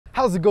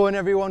How's it going,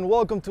 everyone?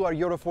 Welcome to our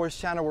Yota Force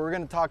channel, where we're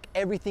going to talk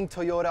everything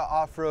Toyota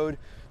off-road.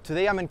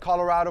 Today I'm in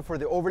Colorado for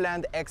the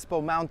Overland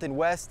Expo Mountain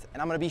West,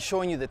 and I'm going to be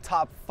showing you the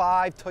top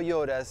 5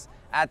 Toyotas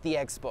at the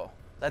expo.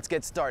 Let's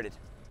get started.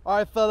 All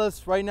right,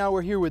 fellas, right now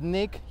we're here with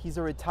Nick. He's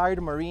a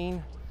retired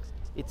Marine.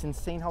 It's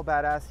insane how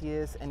badass he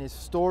is, and his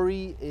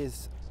story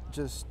is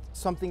just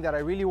something that I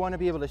really want to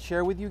be able to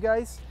share with you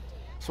guys.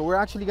 So we're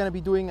actually going to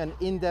be doing an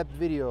in-depth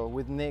video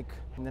with Nick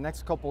in the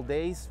next couple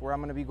days where I'm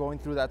going to be going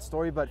through that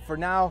story. But for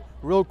now,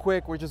 real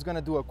quick, we're just going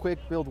to do a quick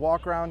build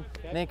walk around.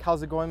 Okay. Nick,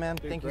 how's it going, man?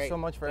 Thank you so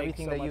much for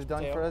everything that you've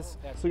done for us.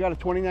 So we got a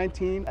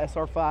 2019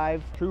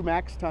 SR5 True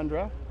Max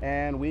Tundra,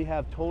 and we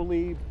have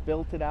totally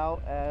built it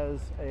out as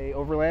a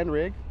overland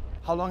rig.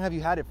 How long have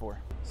you had it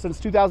for? Since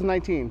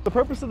 2019. The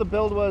purpose of the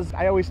build was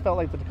I always felt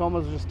like the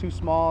Tacomas were just too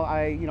small.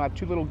 I have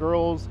 2 little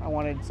girls. I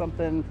wanted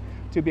something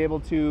to be able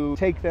to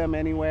take them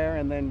anywhere,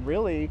 and then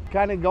really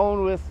kind of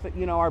going with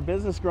our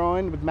business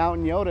growing with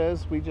Mountain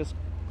Yotas, we just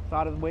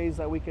thought of ways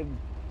that we could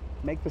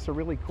make this a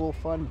really cool,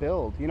 fun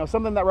build.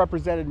 Something that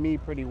represented me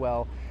pretty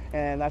well,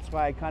 and that's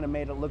why I kind of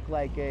made it look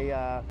like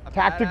a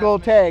tactical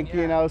tank,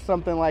 yeah.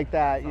 Something like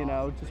that.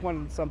 Awesome. Just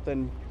wanted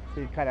something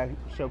to kind of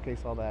showcase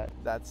all that.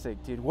 That's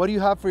sick, dude. What do you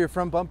have for your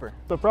front bumper?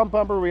 The front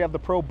bumper, we have the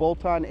Pro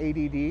Bolt-On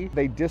ADD.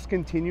 They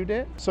discontinued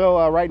it.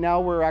 So right now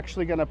we're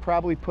actually gonna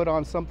probably put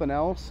on something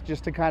else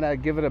just to kind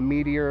of give it a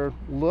meatier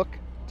look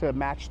to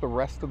match the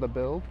rest of the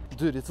build.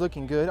 Dude, it's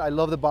looking good. I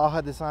love the Baja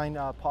design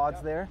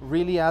pods there.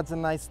 Really adds a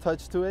nice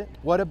touch to it.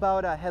 What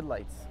about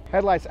headlights?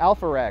 Headlights,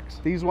 Alpha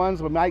Rex. These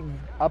ones we might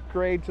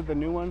upgrade to the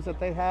new ones that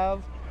they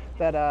have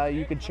that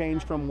you could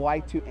change from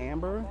white to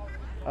amber.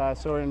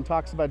 So we're in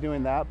talks about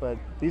doing that, but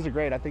these are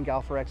great. I think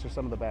Alpha Rex are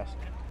some of the best.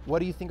 What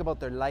do you think about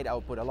their light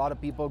output? A lot of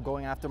people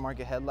going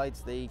aftermarket headlights,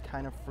 they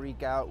kind of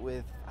freak out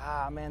with,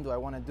 man, do I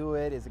want to do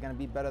it? Is it going to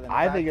be better than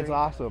I think it's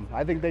awesome.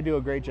 I think they do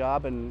a great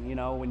job, and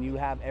when you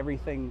have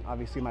everything,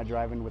 obviously my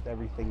driving with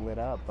everything lit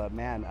up, but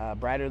man,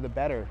 brighter the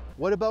better.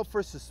 What about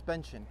for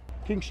suspension?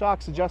 King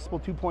Shocks adjustable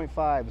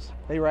 2.5s.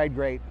 They ride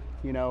great.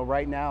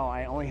 Right now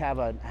I only had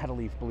a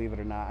Leaf, believe it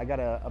or not. I got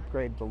to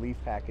upgrade the Leaf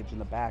package in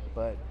the back,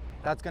 but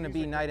that's going to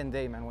be night and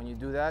day, man, when you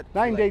do that.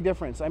 Night and day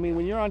difference. I mean,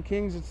 when you're on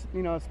Kings, it's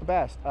it's the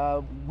best.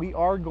 We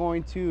are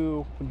going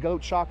to, when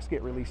Goat shocks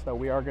get released, though,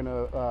 we are going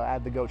to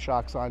add the Goat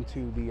shocks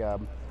onto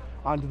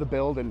the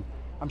build, and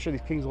I'm sure these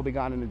Kings will be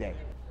gone in a day.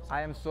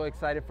 I am so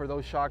excited for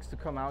those shocks to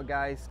come out,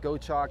 guys.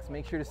 Goat shocks,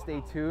 make sure to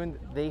stay tuned.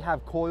 They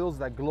have coils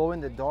that glow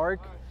in the dark,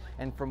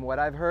 and from what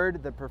I've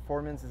heard, the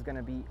performance is going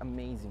to be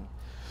amazing.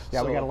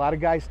 Yeah, we got a lot of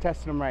guys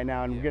testing them right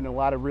now, and we're getting a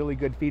lot of really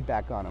good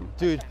feedback on them.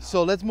 Dude,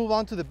 so let's move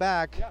on to the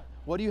back. Yeah.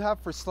 What do you have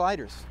for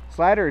sliders?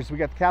 Sliders, we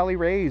got the Cali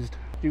raised.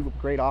 Do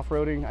great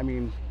off-roading. I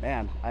mean,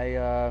 man,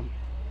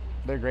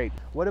 they're great.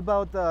 What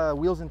about the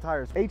wheels and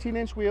tires?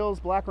 18-inch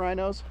wheels, black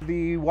rhinos.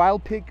 The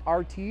Wild Pick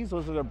RTs,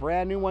 those are the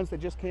brand new ones that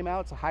just came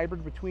out. It's a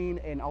hybrid between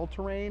an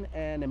all-terrain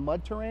and a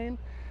mud terrain.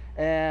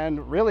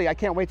 And really, I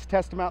can't wait to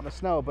test them out in the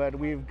snow, but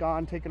we've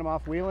taken them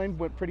off wheeling,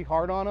 went pretty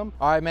hard on them.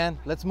 All right, man,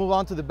 let's move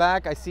on to the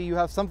back. I see you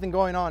have something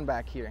going on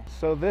back here.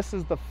 So this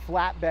is the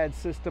flatbed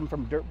system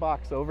from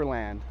Dirtbox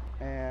Overland,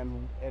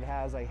 and it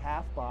has a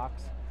half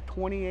box,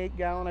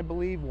 28-gallon, I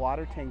believe,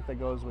 water tank that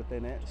goes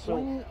within it.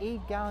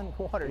 28-gallon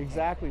water tank.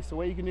 Exactly. So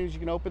what you can do is you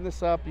can open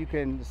this up, you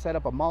can set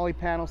up a molly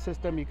panel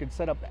system, you can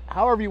set up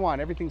however you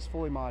want. Everything's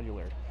fully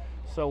modular.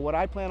 So what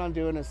I plan on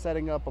doing is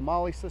setting up a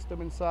molly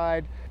system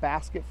inside,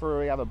 basket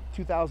we have a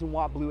 2,000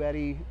 watt Blue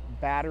Eddy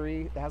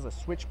battery that has a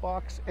switch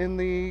box in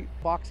the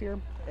box here,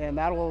 and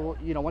that'll,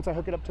 once I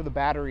hook it up to the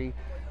battery,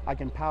 I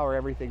can power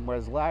everything,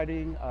 whereas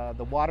lighting,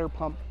 the water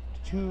pump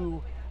to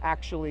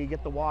actually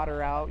get the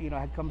water out,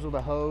 it comes with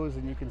a hose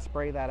and you can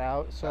spray that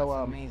out. So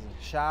that's amazing.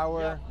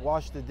 Shower,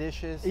 wash the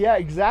dishes. Yeah,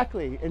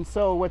 exactly. And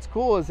so what's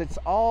cool is it's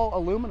all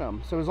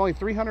aluminum, so it's only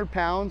 300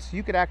 pounds.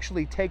 You could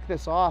actually take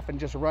this off and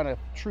just run a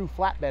true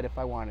flatbed if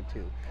I wanted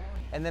to.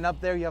 And then up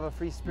there you have a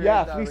Free Spirit.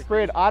 Yeah, Free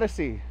Spirit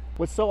Odyssey.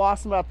 What's so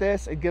awesome about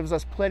this, it gives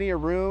us plenty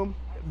of room.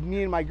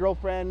 Me and my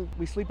girlfriend,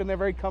 we sleep in there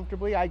very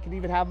comfortably. I can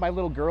even have my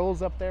little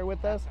girls up there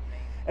with us.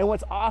 And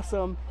what's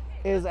awesome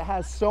is it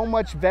has so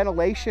much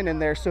ventilation in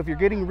there, so if you're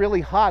getting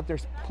really hot,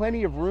 there's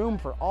plenty of room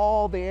for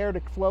all the air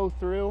to flow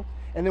through.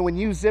 And then when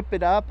you zip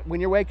it up,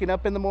 when you're waking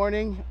up in the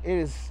morning, it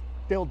is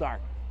still dark.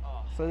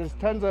 So there's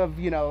tons of,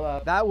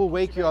 that will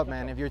wake you up,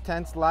 man. If your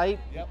tent's light,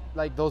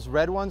 like those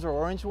red ones or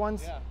orange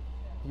ones,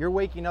 you're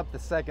waking up the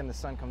second the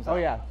sun comes out. Oh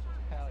yeah,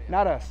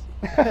 not us.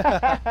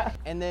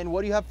 And then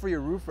what do you have for your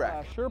roof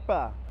rack?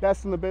 Sherpa,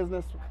 best in the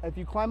business. If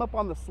you climb up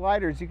on the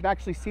sliders, you can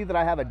actually see that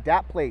I have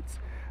DAP plates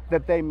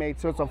that they made.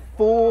 So it's a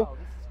full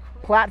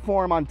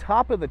platform on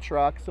top of the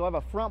truck. So I have a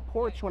front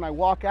porch when I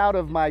walk out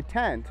of my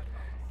tent.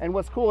 And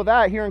what's cool with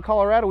that, here in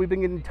Colorado, we've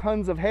been getting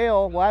tons of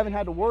hail. Well, I haven't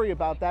had to worry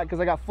about that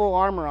because I got full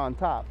armor on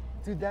top.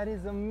 Dude, that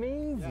is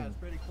amazing. Yeah, it's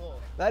pretty cool.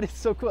 That is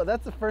so cool.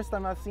 That's the first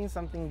time I've seen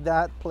something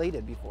that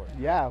plated before.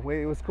 Yeah,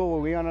 it was cool.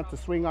 When we went up to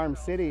Swing Arm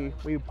City,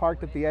 we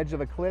parked at the edge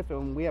of a cliff,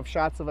 and we have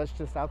shots of us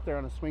just out there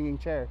on a swinging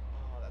chair.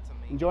 Oh, that's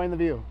amazing. Enjoying the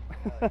view.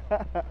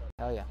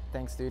 Hell yeah.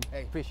 Thanks, dude.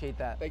 Hey, appreciate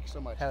that. Thank you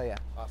so much. Hell yeah.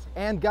 Awesome.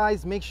 And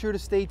guys, make sure to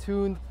stay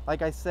tuned.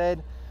 Like I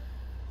said,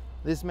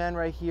 this man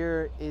right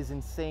here is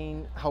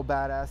insane how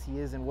badass he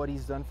is and what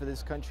he's done for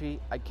this country.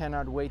 I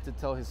cannot wait to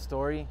tell his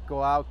story.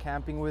 Go out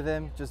camping with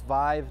him, just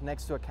vibe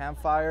next to a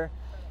campfire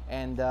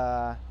and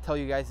tell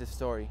you guys his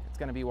story. It's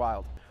gonna be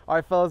wild. All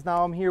right, fellas,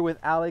 now I'm here with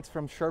Alex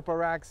from Sherpa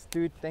Racks.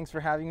 Dude, thanks for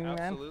having me, man.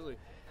 Absolutely.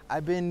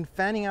 I've been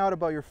fanning out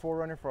about your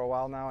 4Runner for a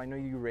while now. I know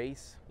you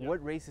race. Yep.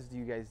 What races do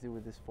you guys do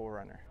with this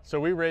 4Runner? So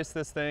we race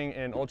this thing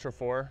in Ultra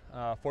 4,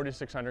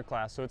 4600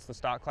 class. So it's the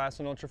stock class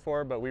in Ultra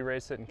 4, but we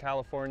race it in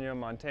California,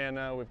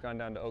 Montana. We've gone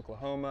down to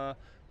Oklahoma.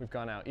 We've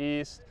gone out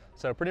east.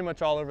 So pretty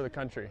much all over the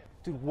country.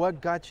 Dude,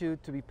 what got you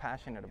to be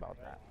passionate about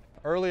that?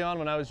 Early on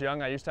when I was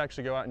young, I used to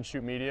actually go out and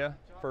shoot media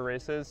for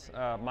races.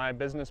 My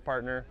business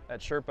partner at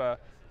Sherpa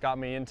got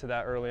me into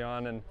that early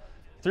on. And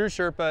through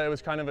Sherpa, it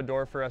was kind of a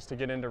door for us to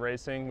get into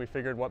racing. We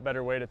figured what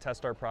better way to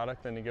test our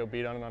product than to go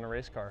beat on it on a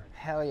race car.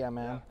 Hell yeah,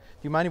 man. Do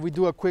you mind if we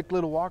do a quick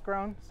little walk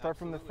around? Start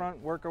from the front,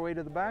 work our way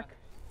to the back?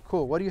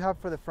 Cool. What do you have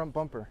for the front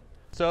bumper?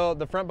 So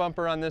the front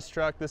bumper on this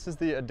truck, this is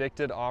the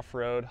Addicted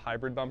Off-Road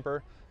hybrid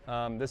bumper.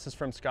 This is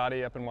from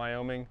Scotty up in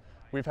Wyoming.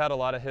 We've had a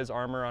lot of his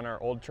armor on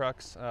our old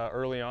trucks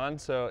early on,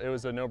 so it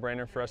was a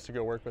no-brainer for us to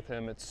go work with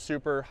him. It's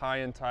super high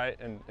and tight,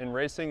 and in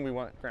racing, we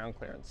want ground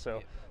clearance.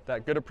 So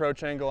that good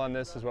approach angle on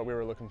this is what we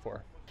were looking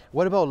for.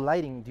 What about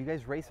lighting? Do you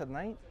guys race at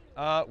night?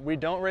 We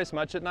don't race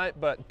much at night,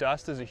 but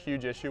dust is a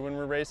huge issue when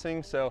we're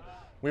racing. So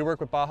we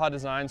work with Baja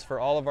Designs for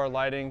all of our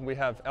lighting. We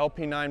have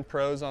LP9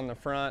 Pros on the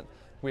front.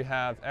 We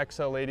have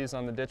XL80s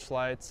on the ditch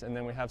lights, and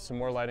then we have some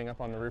more lighting up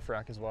on the roof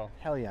rack as well.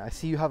 Hell yeah. I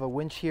see you have a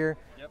winch here.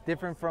 Yep.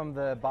 Different from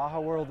the Baja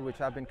world, which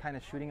I've been kind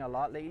of shooting a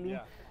lot lately.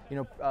 Yeah. You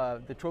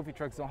know, the trophy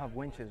trucks don't have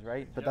winches,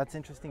 right? But Yep. that's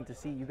interesting to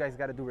see. You guys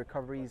got to do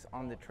recoveries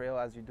on the trail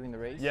as you're doing the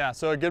race? Yeah,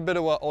 so a good bit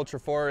of what Ultra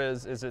 4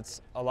 is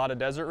it's a lot of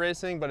desert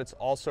racing, but it's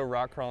also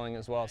rock crawling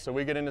as well. So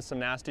we get into some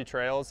nasty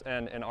trails,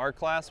 and in our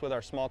class, with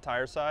our small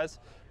tire size,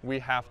 we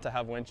have to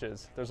have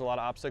winches. There's a lot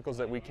of obstacles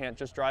that we can't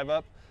just drive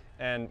up,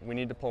 and we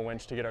need to pull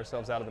winch to get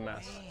ourselves out of the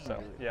mess.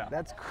 So yeah.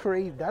 That's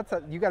crazy.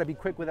 You got to be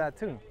quick with that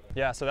too.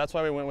 Yeah, so that's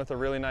why we went with a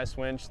really nice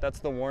winch. That's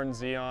the Warn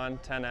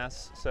Xeon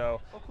 10S. So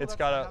cool. it's That's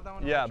got I have that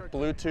one a on yeah my truck.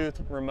 Bluetooth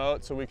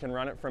remote, so we can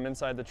run it from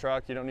inside the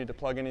truck. You don't need to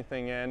plug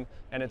anything in,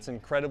 and it's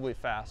incredibly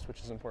fast,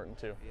 which is important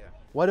too. Yeah.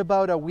 What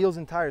about wheels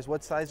and tires?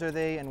 What size are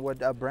they and what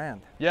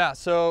brand? Yeah,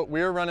 so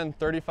we're running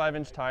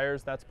 35-inch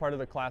tires. That's part of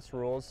the class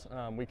rules.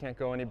 We can't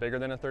go any bigger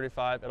than a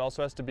 35. It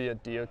also has to be a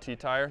DOT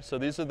tire. So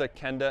these are the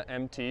Kenda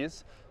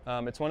MTs.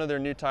 It's one of their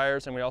new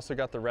tires, and we also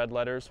got the red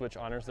letters, which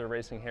honors their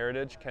racing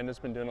heritage. Kenda's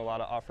been doing a lot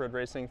of off-road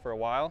racing for a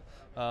while,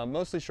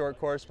 mostly short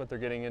course, but they're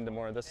getting into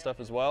more of this stuff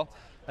as well.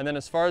 And then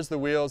as far as the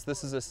wheels,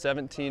 this is a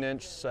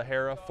 17-inch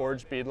Sahara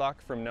forged beadlock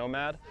from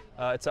Nomad.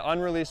 It's an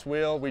unreleased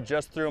wheel. We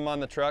just threw them on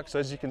the truck, so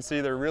as you can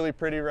see, they're really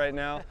pretty right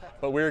now,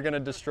 but we're gonna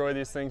destroy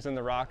these things in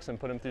the rocks and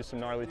put them through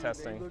some gnarly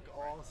testing. They look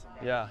awesome.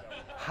 Yeah.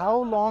 How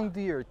long do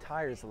your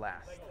tires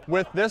last?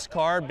 With this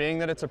car, being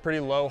that it's a pretty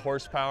low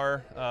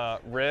horsepower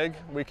rig,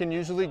 we can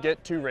usually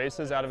get 2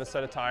 races out of a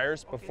set of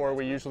tires before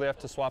we usually have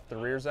to swap the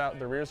rears out.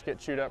 The rears get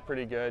chewed up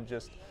pretty good,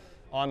 just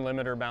on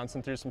limiter,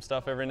 bouncing through some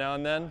stuff every now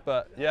and then,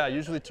 but yeah,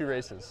 usually 2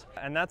 races.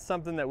 And that's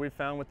something that we've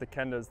found with the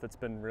Kendas that's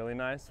been really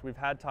nice. We've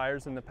had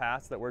tires in the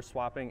past that we're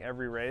swapping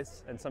every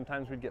race, and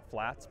sometimes we'd get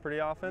flats pretty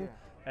often,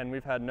 and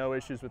we've had no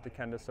issues with the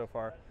Kendas so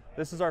far.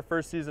 This is our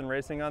first season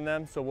racing on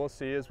them, so we'll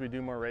see as we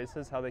do more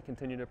races how they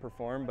continue to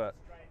perform, but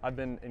I've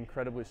been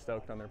incredibly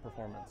stoked on their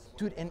performance.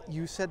 Dude, and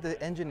you said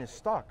the engine is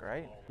stock,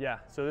 right? Yeah,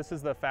 so this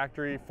is the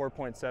factory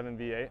 4.7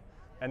 V8,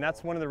 and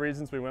that's one of the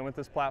reasons we went with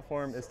this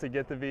platform is to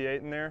get the V8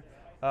 in there.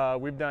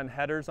 We've done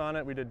headers on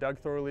it. We did Doug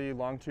Thorley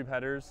long tube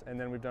headers, and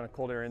then we've done a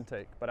cold air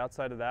intake. But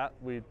outside of that,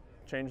 we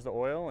change the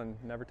oil and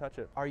never touch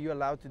it. Are you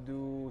allowed to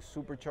do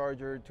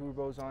supercharger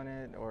turbos on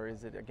it, or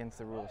is it against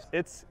the rules?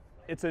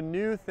 It's a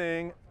new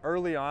thing.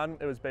 Early on,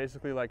 it was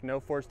basically like no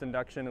forced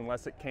induction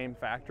unless it came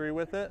factory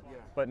with it. Yeah.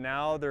 But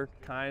now they're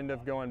kind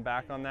of going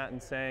back on that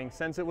and saying,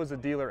 since it was a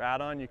dealer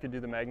add-on, you could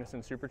do the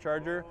Magnuson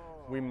supercharger.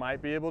 We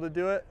might be able to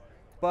do it,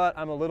 but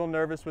I'm a little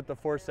nervous with the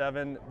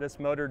 4.7. This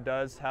motor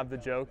does have the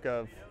joke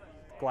of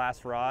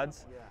glass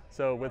rods. Yeah.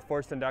 So with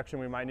forced induction,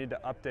 we might need to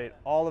update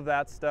all of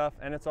that stuff,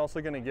 and it's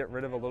also going to get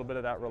rid of a little bit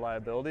of that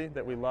reliability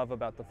that we love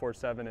about the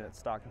 4.7 in its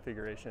stock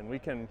configuration. We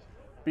can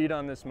beat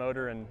on this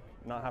motor and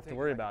not have to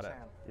worry about it.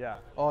 Yeah.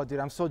 Oh, dude,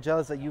 I'm so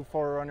jealous that you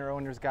 4Runner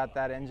owners got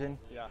that engine.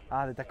 Yeah.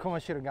 The Tacoma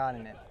should have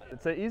gotten it.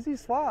 It's an easy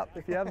swap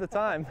if you have the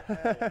time.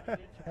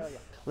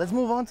 Let's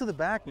move on to the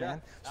back,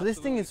 man. So this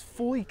thing is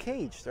fully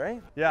caged,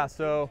 right? Yeah,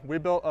 so we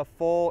built a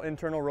full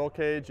internal roll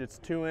cage. It's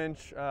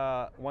 2-inch,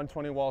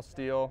 120 wall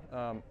steel.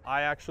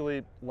 I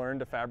actually learned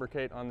to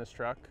fabricate on this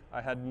truck.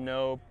 I had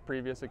no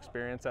previous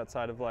experience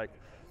outside of like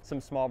some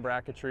small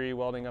bracketry,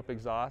 welding up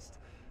exhaust.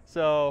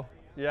 So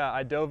yeah,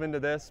 I dove into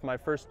this. My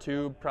first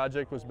tube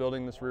project was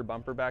building this rear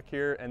bumper back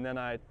here, and then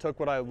I took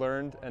what I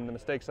learned and the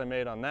mistakes I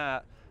made on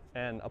that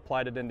and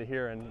applied it into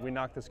here, and we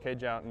knocked this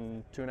cage out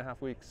in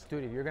 2.5 weeks.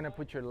 Dude, if you're gonna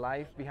put your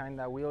life behind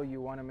that wheel,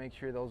 you want to make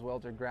sure those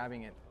welds are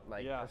grabbing it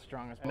like as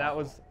strong as possible. And that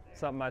was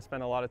something I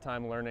spent a lot of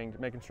time learning,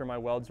 making sure my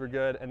welds were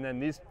good. And then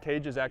these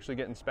cages actually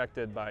get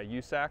inspected by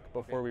USAC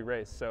before we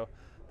race. So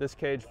this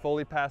cage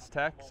fully passed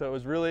tech, so it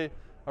was really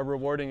a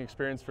rewarding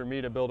experience for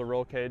me to build a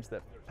roll cage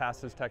that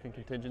passes tech and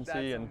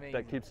contingency and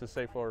that keeps us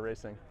safe while we're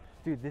racing.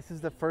 Dude, this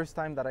is the first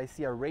time that I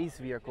see a race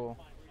vehicle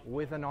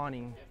with an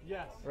awning.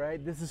 Yes.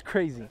 Right? This is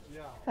crazy.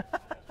 Yeah.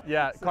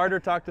 Yeah, Carter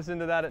talked us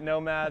into that at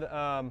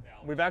Nomad.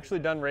 We've actually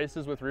done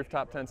races with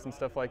rooftop tents and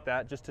stuff like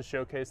that just to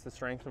showcase the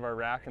strength of our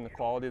rack and the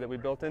quality that we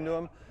built into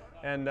them.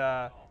 And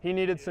he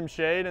needed some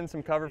shade and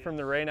some cover from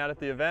the rain out at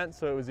the event,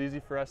 so it was easy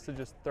for us to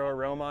just throw a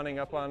Rome awning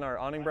up on our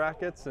awning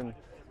brackets and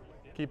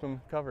keep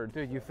them covered.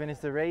 Dude, you finish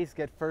the race,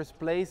 get first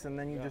place, and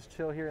then you just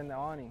chill here in the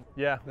awning.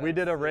 Yeah, we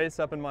did a race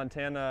up in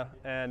Montana,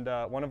 and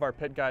one of our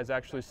pit guys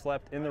actually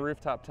slept in the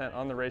rooftop tent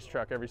on the race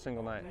truck every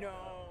single night. No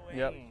way.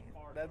 Yep.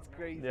 That's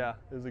crazy. Yeah,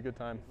 it was a good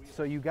time.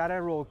 So you got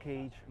a roll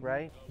cage,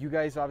 right? You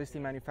guys obviously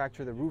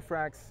manufacture the roof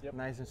racks,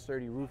 nice and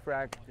sturdy roof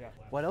rack. Yeah.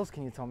 What else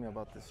can you tell me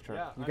about this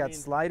truck? Yeah, you got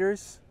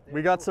sliders?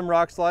 We got some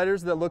rock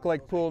sliders that look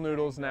like pool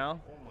noodles now.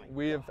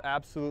 We have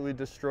absolutely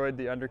destroyed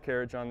the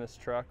undercarriage on this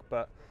truck,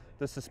 but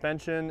the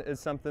suspension is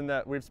something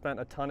that we've spent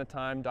a ton of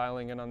time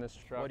dialing in on this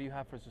truck. What do you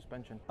have for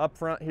suspension? Up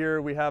front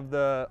here we have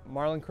the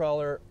Marlin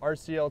Crawler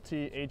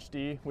RCLT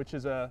HD, which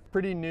is a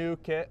pretty new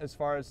kit as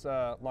far as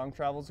long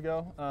travels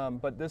go,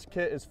 but this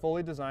kit is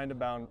fully designed to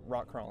bound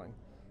rock crawling.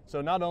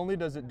 So not only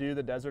does it do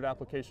the desert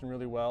application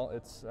really well,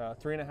 it's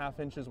 3.5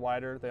 inches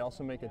wider. They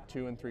also make a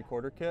 2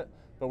 3/4 kit,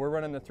 but we're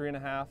running the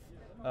 3.5.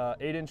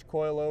 8-inch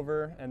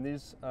coilover, and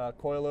these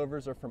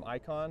coilovers are from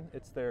Icon.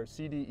 It's their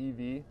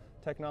CDEV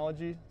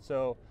technology,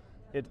 so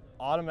it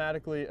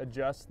automatically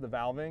adjusts the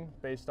valving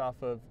based off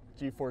of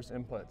G-force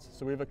inputs.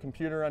 So we have a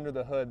computer under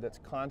the hood that's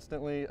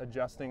constantly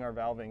adjusting our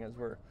valving as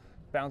we're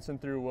bouncing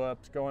through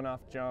whoops, going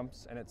off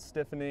jumps, and it's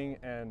stiffening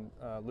and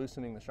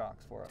loosening the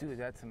shocks for us. Dude,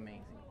 that's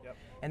amazing. Yep.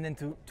 And then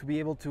to be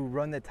able to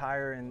run the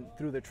tire and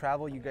through the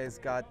travel, you guys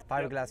got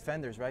fiberglass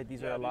fenders, right?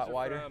 These are a lot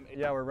wider.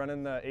 Yeah, we're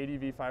running the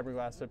ADV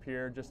fiberglass up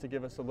here just to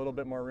give us a little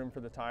bit more room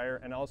for the tire,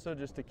 and also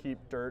just to keep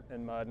dirt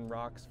and mud and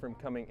rocks from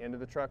coming into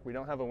the truck. We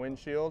don't have a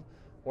windshield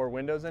or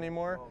windows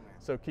anymore,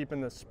 so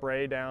keeping the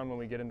spray down when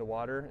we get into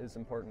water is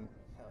important.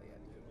 Hell yeah,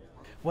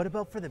 dude. What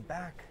about for the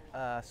back?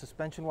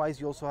 Suspension-wise,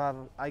 you also have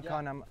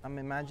Icon, I'm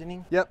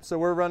imagining? Yep, so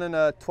we're running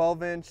a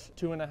 12-inch,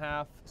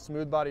 2.5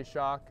 smooth body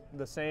shock,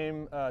 the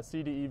same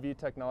CDEV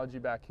technology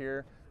back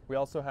here. We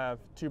also have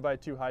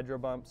 2x2 hydro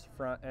bumps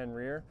front and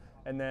rear.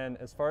 And then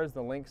as far as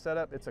the link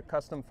setup, it's a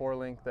custom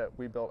 4-link that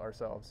we built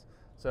ourselves.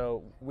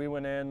 So we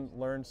went in,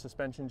 learned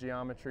suspension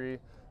geometry,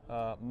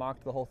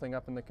 mocked the whole thing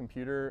up in the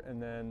computer, and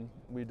then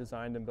we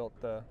designed and built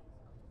the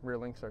rear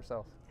links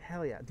ourselves.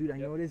 Hell yeah, dude, I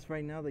noticed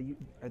right now that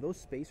are those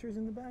spacers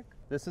in the back?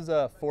 This is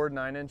a Ford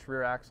 9-inch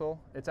rear axle.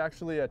 It's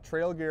actually a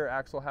trail gear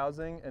axle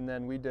housing, and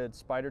then we did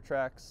Spider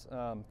Tracks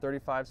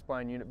 35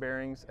 spline unit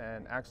bearings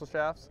and axle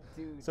shafts.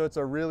 Dude. So it's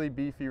a really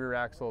beefy rear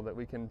axle that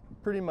we can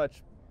pretty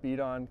much beat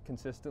on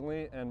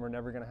consistently, and we're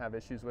never gonna have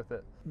issues with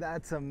it.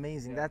 That's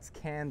amazing, that's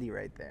candy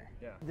right there.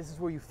 Yeah. This is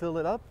where you fill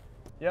it up?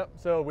 Yep,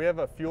 so we have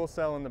a fuel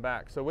cell in the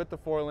back. So with the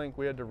 4-link,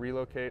 we had to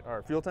relocate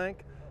our fuel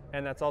tank,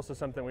 and that's also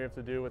something we have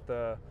to do with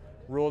the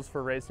rules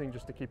for racing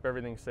just to keep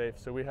everything safe.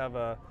 So we have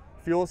a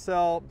fuel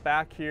cell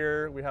back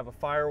here, we have a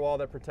firewall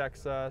that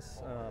protects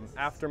us,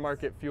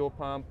 aftermarket fuel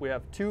pump, we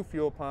have 2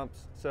 fuel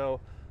pumps, so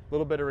a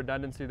little bit of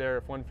redundancy there.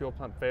 If one fuel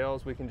pump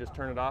fails, we can just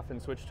turn it off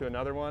and switch to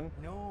another one.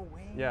 No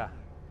way. Yeah.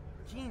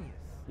 Genius.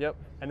 Yep,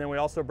 and then we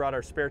also brought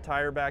our spare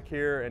tire back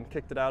here and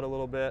kicked it out a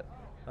little bit.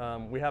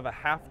 We have a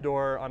half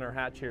door on our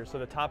hatch here, so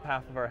the top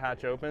half of our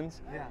hatch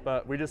opens,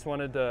 but we just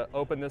wanted to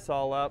open this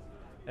all up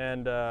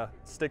and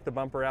stick the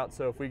bumper out,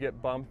 so if we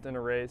get bumped in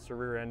a race or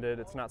rear-ended,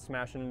 it's not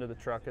smashing into the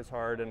truck as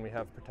hard, and we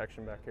have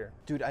protection back here.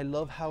 Dude, I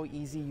love how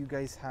easy you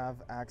guys have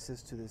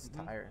access to this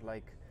tire.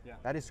 Like,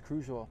 that is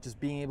crucial. Just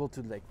being able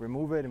to like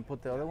remove it and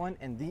put the other one,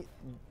 and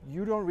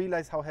you don't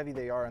realize how heavy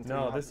they are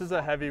until this is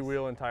a heavy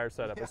wheel and tire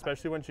setup,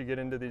 especially once you get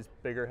into these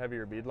bigger,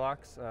 heavier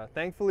beadlocks.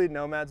 Thankfully,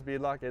 Nomad's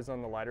beadlock is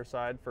on the lighter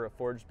side for a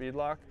forged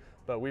beadlock,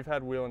 but we've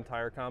had wheel and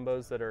tire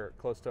combos that are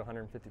close to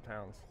 150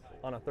 pounds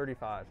on a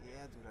 35.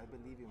 Yeah, dude, I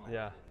believe you, man.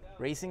 Yeah.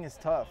 Racing is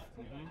tough.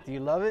 Do you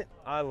love it?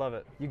 I love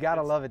it. You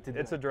gotta love it to do.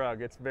 It's a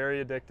drug. It's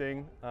very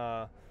addicting.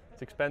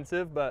 It's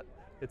expensive, but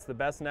it's the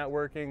best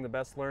networking, the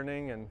best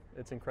learning, and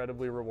it's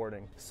incredibly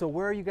rewarding. So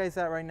where are you guys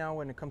at right now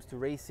when it comes to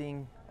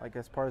racing? Like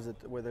as far as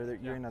whether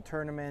you're in a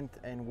tournament,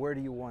 and where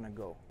do you want to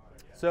go?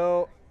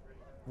 So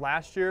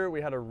last year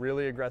we had a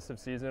really aggressive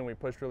season. We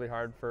pushed really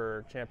hard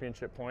for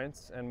championship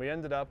points, and we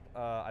ended up,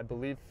 I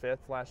believe,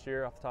 5th last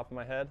year off the top of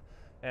my head.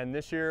 And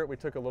this year we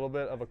took a little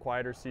bit of a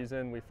quieter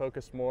season. We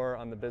focused more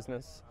on the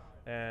business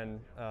and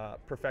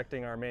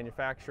perfecting our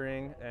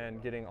manufacturing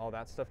and getting all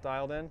that stuff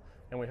dialed in.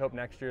 And we hope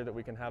next year that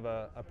we can have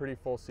a pretty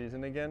full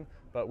season again.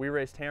 But we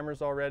raced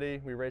Hammers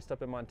already, we raced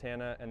up in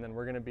Montana, and then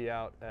we're gonna be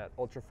out at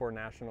Ultra 4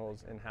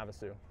 Nationals in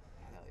Havasu.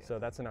 So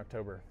that's in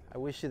October. I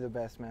wish you the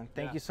best, man.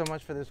 Thank Yeah. you so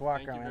much for this walk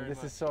Thank you around, man. very This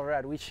much. is so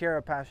rad. We share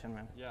a passion,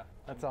 man. Yeah,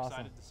 That's I'm awesome.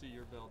 excited to see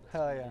your build. That's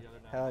Hell coming yeah. together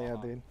now. Hell yeah,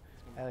 Wow. dude.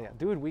 It's gonna be Hell yeah. fun.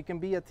 Dude, we can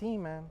be a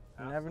team, man.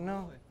 You never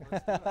know.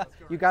 Let's do it. Let's go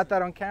You race got that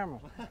together. on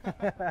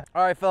camera.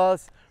 All right,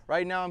 fellas.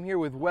 Right now I'm here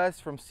with Wes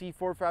from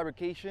C4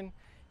 Fabrication.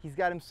 He's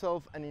got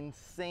himself an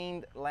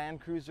insane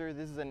Land Cruiser.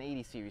 This is an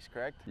 80 series,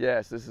 correct?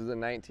 Yes, this is a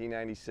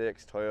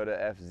 1996 Toyota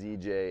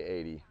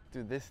FZJ80.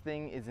 Dude, this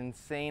thing is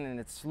insane, and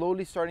it's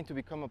slowly starting to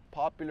become a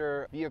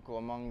popular vehicle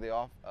among the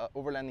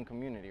overlanding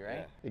community,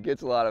 right? Yeah. It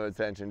gets a lot of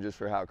attention just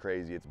for how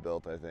crazy it's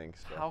built, I think.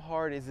 So. How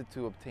hard is it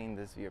to obtain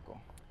this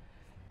vehicle?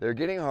 They're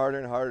getting harder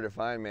and harder to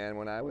find, man.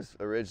 When I was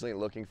originally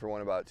looking for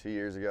one about 2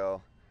 years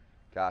ago,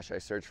 gosh, I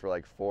searched for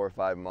like 4 or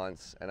 5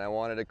 months, and I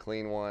wanted a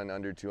clean one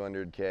under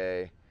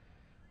 200K,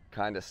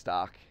 kind of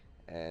stock.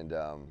 And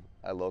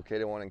I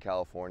located one in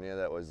California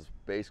that was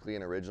basically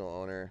an original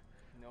owner,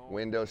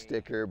 window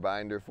sticker,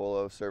 binder full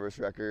of service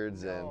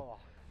records, and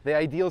The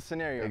ideal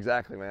scenario.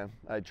 exactly, man.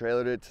 I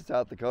trailered it to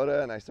South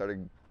Dakota, and I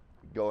started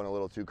going a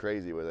little too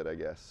crazy with it, I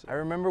guess. I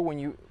remember when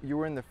you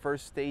were in the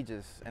first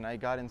stages and I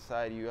got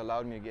inside, you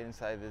allowed me to get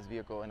inside this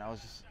vehicle, and I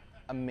was just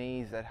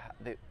amazed at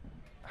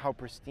how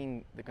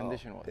pristine the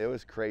condition was. It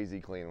was crazy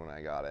clean when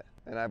I got it.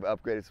 And I've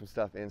upgraded some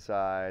stuff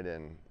inside,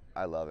 and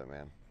I love it,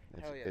 man.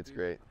 Hell yeah, It's dude.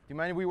 great. Do you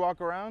mind if we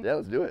walk around? Yeah,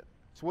 let's do it.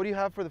 So what do you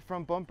have for the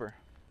front bumper?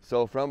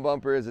 So front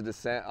bumper is a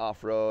Descent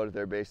off-road.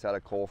 They're based out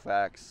of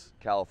Colfax,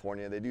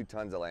 California. They do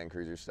tons of Land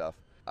Cruiser stuff.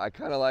 I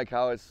kind of like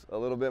how it's a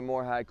little bit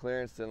more high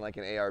clearance than like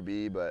an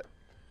ARB, but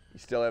you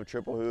still have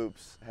triple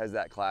hoops, has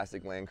that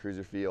classic Land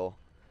Cruiser feel.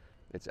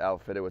 It's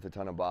outfitted with a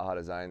ton of Baja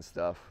design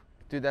stuff.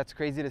 Dude, that's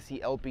crazy to see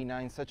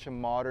LP9, such a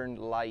modern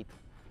light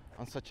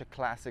on such a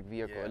classic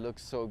vehicle. Yeah. It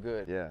looks so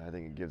good. Yeah, I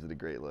think it gives it a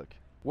great look.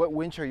 What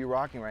winch are you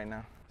rocking right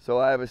now? So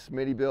I have a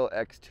Smittybilt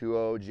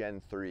X2O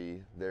Gen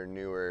 3, their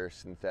newer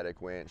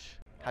synthetic winch.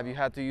 Have you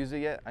had to use it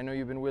yet? I know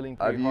you've been wheeling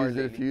I've pretty hard used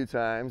it a lately. few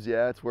times.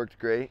 Yeah, it's worked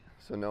great,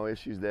 so no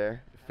issues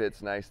there. It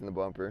fits nice in the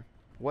bumper.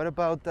 What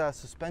about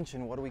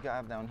suspension? What do we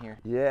got down here?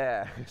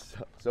 Yeah,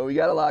 so we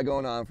got a lot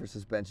going on for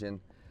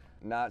suspension.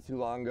 Not too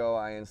long ago,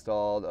 I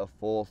installed a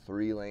full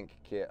 3-link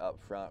kit up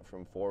front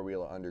from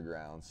 4-Wheel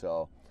Underground.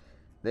 So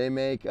they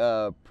make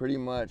a pretty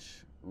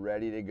much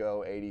ready to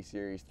go 80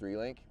 series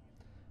 3-link.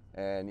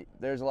 And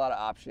there's a lot of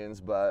options,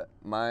 but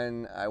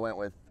mine, I went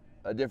with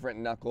a different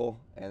knuckle,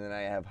 and then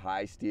I have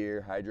high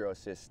steer, hydro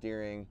assist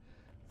steering,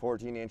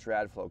 14-inch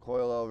rad flow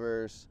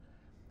coilovers,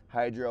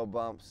 hydro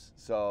bumps.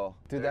 So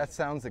Dude, that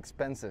sounds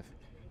expensive.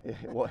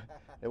 it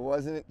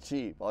wasn't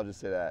cheap, I'll just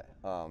say that.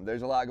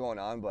 There's a lot going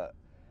on, but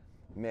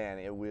man,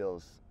 it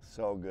wheels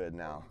so good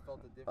now.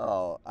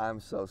 Oh, I'm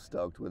so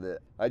stoked with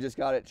it. I just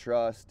got it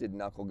trussed, did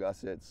knuckle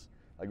gussets,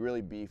 like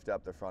really beefed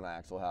up the front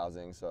axle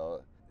housing,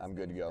 so I'm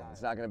good to go.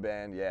 It's not gonna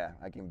bend. Yeah,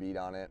 I can beat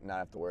on it and not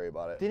have to worry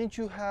about it. Didn't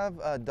you have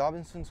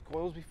Dobinson's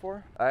coils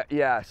before?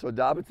 Yeah, so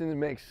Dobinson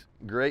makes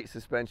great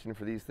suspension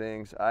for these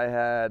things. I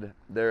had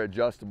their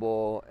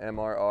adjustable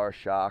MRR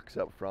shocks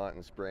up front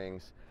and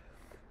springs.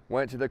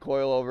 Went to the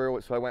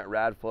coilover, so I went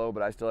rad flow,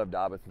 but I still have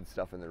Dobinson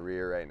stuff in the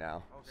rear right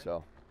now. Okay.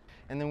 So.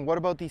 And then what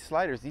about these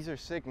sliders? These are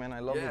sick, man. I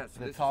love Yeah,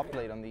 the top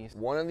plate on these.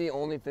 One of the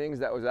only things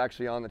that was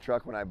actually on the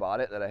truck when I bought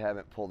it that I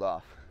haven't pulled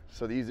off.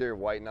 So these are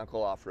white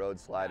knuckle off-road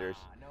sliders.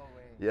 No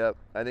way. Yep,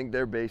 I think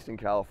they're based in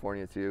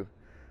California too,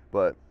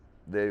 but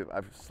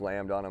I've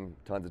slammed on them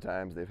tons of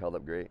times. They've held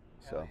up great.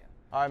 So.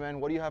 All right, man.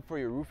 What do you have for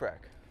your roof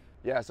rack?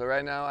 Yeah, so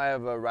right now I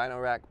have a Rhino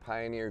Rack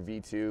Pioneer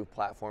V2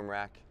 platform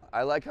rack.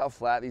 I like how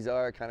flat these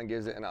are. It kind of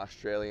gives it an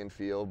Australian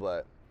feel,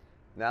 but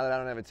now that I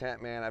don't have a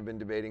tent, man, I've been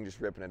debating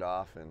just ripping it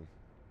off and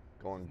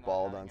going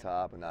bald on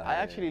top and not I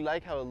having actually it.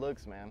 like how it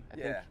looks, man. I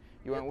think Yeah.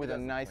 you went It with a does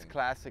look nice clean.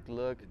 classic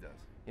look. It does.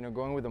 You know,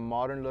 going with a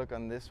modern look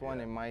on this one,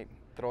 Yeah. it might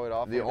throw it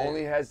off. The a bit.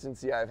 only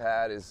hesitancy I've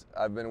had is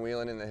I've been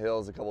wheeling in the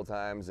hills a couple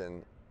times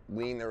and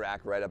lean the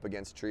rack right up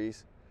against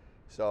trees.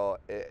 So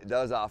it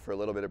does offer a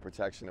little bit of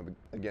protection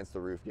against the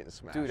roof getting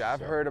smashed. Dude, I've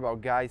so. heard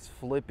about guys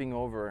flipping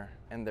over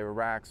and their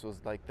racks was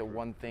like the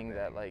one thing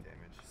that like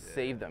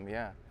saved them.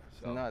 Yeah,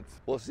 it's So, nuts.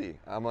 We'll see.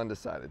 I'm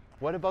undecided.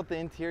 What about the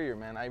interior,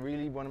 man? I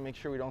really want to make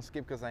sure we don't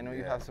skip because I know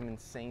you Yeah. have some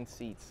insane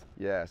seats.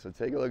 Yeah, so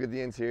take a look at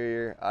the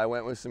interior. I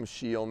went with some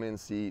Scheelman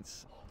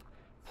seats.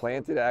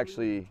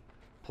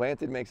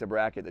 Planted makes a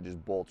bracket that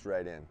just bolts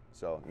right in.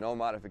 So no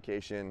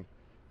modification.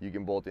 You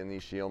can bolt in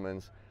these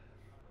Scheelmans.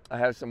 I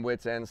have some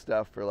Wits End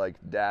stuff for like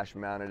dash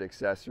mounted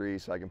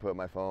accessories so I can put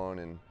my phone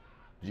and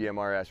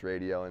GMRS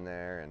radio in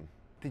there. And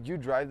Did you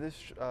drive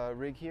this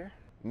rig here?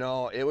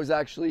 no, it was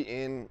actually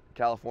in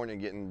California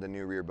getting the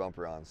new rear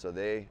bumper on. So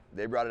they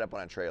brought it up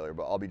on a trailer,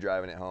 but I'll be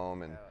driving it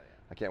home and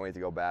I can't wait to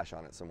go bash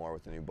on it some more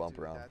with the new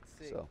bumper on.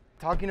 So.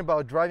 Talking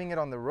about driving it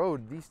on the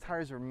road, these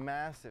tires are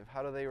massive.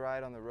 How do they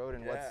ride on the road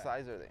and what Yeah.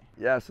 size are they?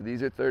 Yeah, so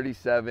these are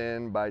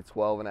 37 by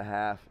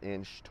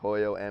 12.5-inch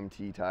Toyo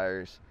MT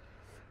tires.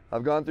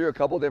 I've gone through a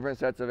couple different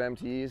sets of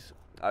MTs.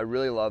 I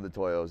really love the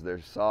Toyos.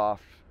 They're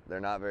soft, they're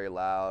not very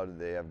loud,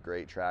 they have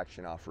great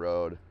traction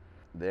off-road.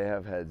 They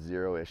have had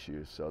zero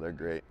issues, so they're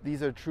great.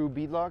 These are true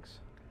beadlocks?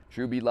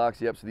 True beadlocks,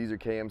 yep, so these are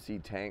KMC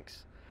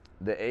tanks.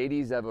 The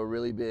 80s have a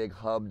really big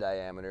hub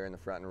diameter in the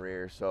front and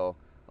rear, so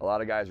a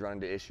lot of guys run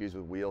into issues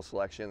with wheel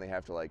selection. They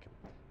have to like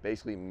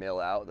basically mill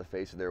out the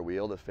face of their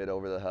wheel to fit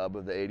over the hub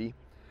of the 80.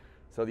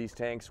 So these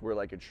tanks were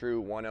like a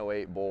true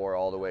 108 bore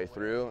all the way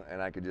through,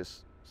 and I could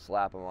just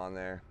slap them on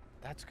there.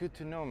 That's good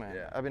to know, man.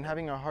 Yeah. I've been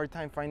having a hard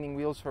time finding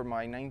wheels for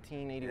my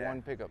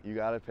 1981 pickup. You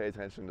gotta pay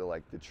attention to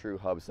like the true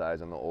hub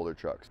size on the older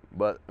trucks.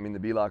 But I mean, the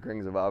B-lock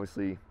rings have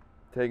obviously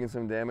taken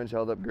some damage,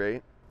 held up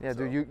great. Yeah,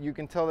 So, dude, you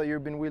can tell that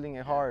you've been wheeling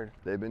it hard.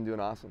 they've been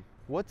doing awesome.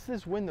 What's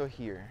this window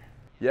here?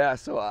 Yeah,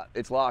 so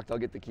it's locked. I'll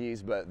get the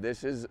keys, but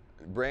this is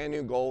brand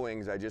new gull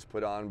wings I just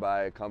put on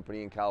by a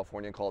company in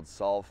California called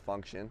Solve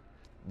Function.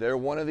 They're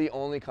one of the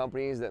only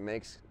companies that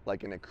makes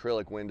like an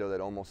acrylic window that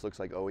almost looks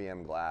like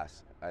OEM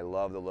glass. I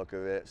love the look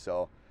of it.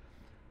 So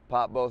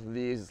pop both of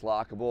these, it's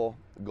lockable.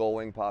 The gull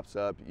wing pops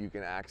up. You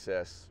can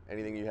access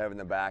anything you have in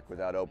the back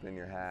without opening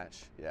your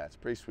hatch. Yeah, it's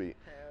pretty sweet.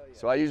 Yeah.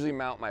 So I usually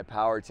mount my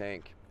power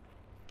tank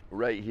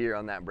right here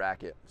on that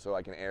bracket so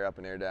I can air up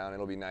and air down.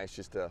 It'll be nice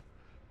just to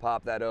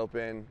pop that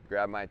open,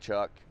 grab my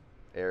chuck,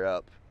 air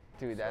up.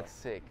 Dude, that's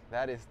sick.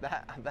 That is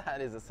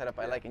a setup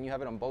I like. And you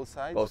have it on both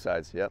sides? Both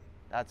sides, yep.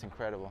 That's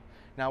incredible.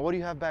 Now, what do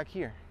you have back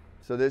here?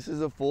 So this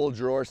is a full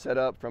drawer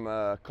setup from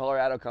a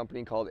Colorado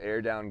company called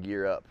Air Down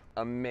Gear Up.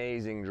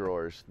 Amazing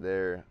drawers.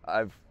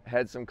 I've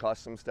had some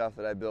custom stuff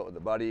that I built with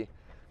a buddy.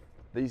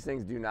 These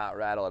things do not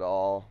rattle at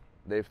all.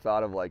 They've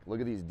thought of like, look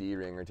at these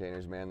D-ring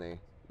retainers, man.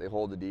 They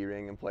hold the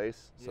D-ring in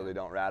place so they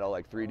don't rattle,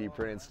 like 3D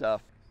printed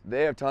stuff.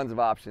 They have tons of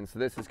options. So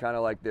this is kind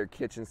of like their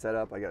kitchen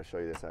setup. I gotta show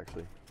you this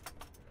actually.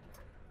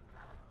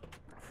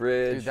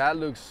 Fridge. Dude, that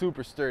looks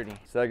super sturdy.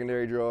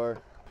 Secondary drawer.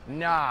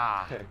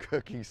 Nah.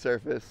 Cooking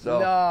surface. So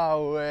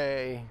No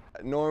way.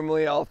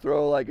 normally I'll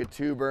throw like a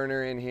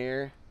 2-burner in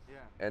here,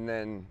 and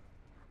then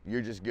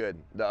you're just good.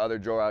 The other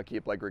drawer I'll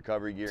keep like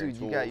recovery gear and Dude,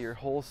 tools. you got your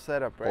whole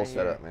setup right whole here.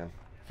 setup, man.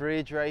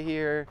 Fridge right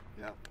here.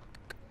 Yeah.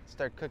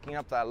 Start cooking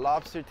up that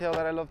lobster tail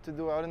that I love to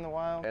do out in the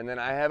wild. And then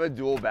I have a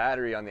dual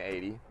battery on the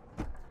 80,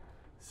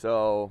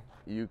 so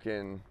you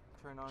can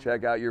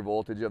check out your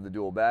voltage of the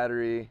dual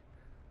battery.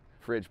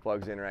 Fridge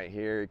plugs in right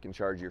here. You can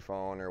charge your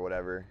phone or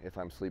whatever if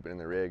I'm sleeping in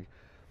the rig.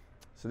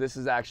 So this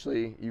is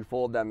actually, you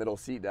fold that middle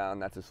seat down,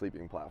 that's a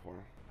sleeping platform.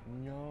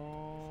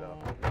 No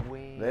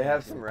way. They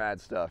have some rad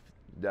stuff.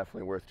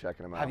 Definitely worth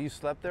checking them out. Have you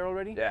slept there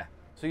already? Yeah.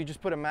 So you just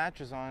put a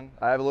mattress on.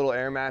 I have a little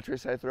air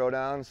mattress I throw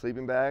down,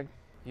 sleeping bag.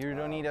 You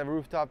don't need a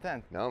rooftop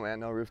tent. No, man,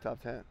 no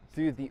rooftop tent.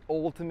 Dude, the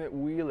ultimate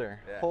wheeler.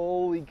 Yeah.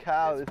 Holy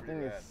cow, It's this thing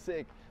pretty is rad.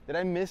 sick. Did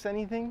I miss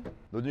anything?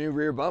 The new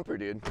rear bumper,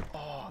 dude.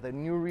 Oh, the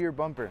new rear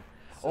bumper.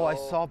 Oh, I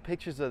So- saw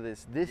pictures of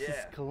this. This is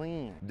Yeah.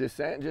 clean.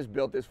 Descent just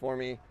built this for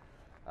me.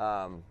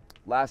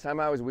 Last time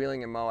I was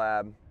wheeling in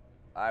Moab,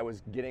 I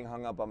was getting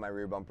hung up on my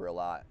rear bumper a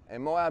lot.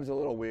 And Moab's a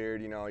little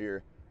weird, you know,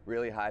 you're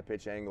really high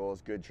pitch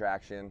angles, good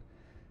traction.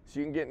 So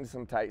you can get into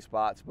some tight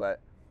spots, but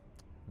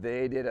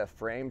they did a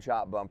frame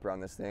chop bumper on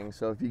this thing.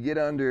 So if you get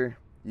under,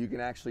 you can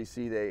actually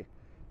see they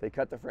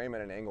cut the frame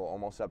at an angle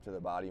almost up to the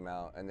body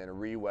mount and then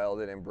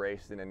re-welded and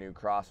braced in a new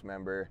cross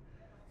member.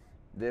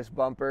 This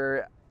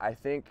bumper, I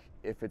think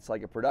if it's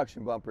like a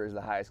production bumper, is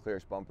the highest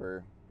clearance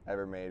bumper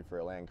ever made for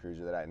a Land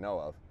Cruiser that I know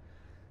of.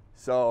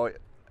 So,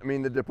 I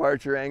mean, the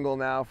departure angle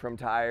now from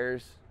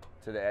tires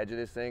to the edge of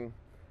this thing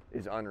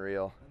is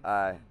unreal.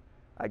 I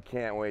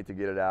can't wait to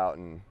get it out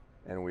and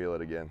wheel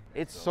it again.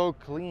 It's so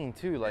clean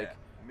too. Like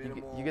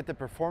you get the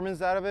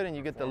performance out of it and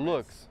you get the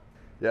looks.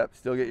 Yep,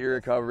 still get your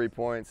recovery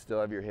points, still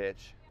have your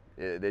hitch.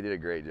 They did a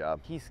great job.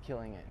 He's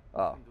killing it.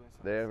 Oh,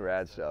 they have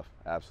rad stuff,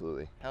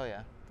 absolutely. Hell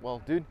yeah. Well,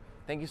 dude,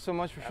 thank you so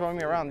much for showing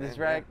me around. This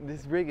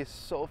rig is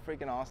so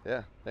freaking awesome.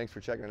 Yeah, thanks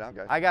for checking it out,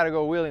 guys. I gotta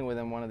go wheeling with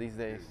him one of these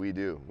days. We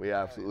do, we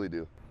absolutely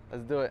do.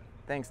 Let's do it.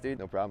 Thanks, dude.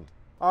 No problem.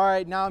 All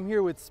right, now I'm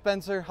here with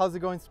Spencer. How's it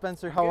going,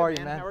 Spencer? How are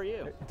you, man? How are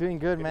you? Doing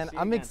good, Good to man. see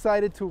you I'm again.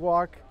 excited to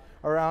walk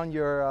around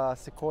your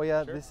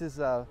Sequoia. Sure. This is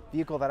a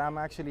vehicle that I'm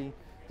actually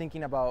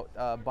thinking about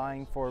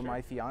buying for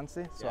my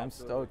fiance, so Yeah, I'm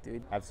absolutely. stoked,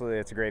 dude. Absolutely,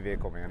 it's a great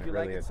vehicle, man. It You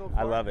really like it is. so I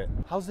far? love it.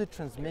 How's the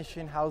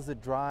transmission? How's the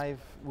drive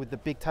with the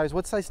big tires?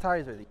 What size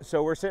tires are these?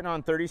 So we're sitting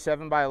on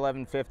 37 by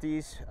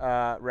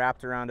 1150s,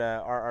 wrapped around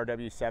a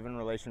RRW7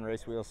 Relation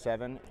Race Wheel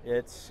 7.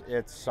 It's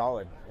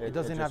solid. It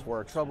doesn't just have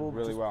works trouble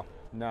really just- well.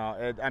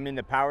 No, I mean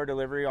the power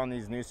delivery on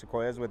these new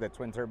Sequoias with a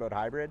twin turbo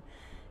hybrid,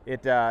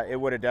 it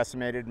would have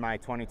decimated my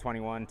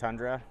 2021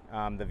 Tundra,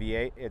 the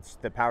V8.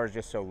 The power is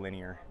just so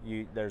linear.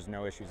 There's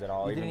no issues at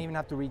all. You didn't even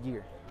have to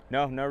re-gear.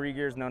 No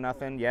re-gears, no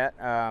nothing yet.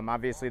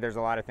 Obviously, there's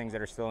a lot of things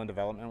that are still in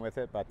development with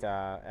it, but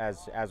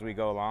as we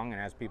go along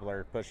and as people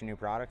are pushing new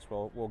products,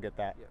 we'll get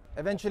that.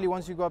 Eventually,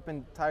 once you go up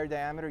in tire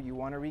diameter, you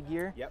want to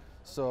re-gear. Yep.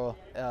 So,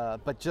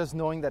 but just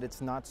knowing that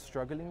it's not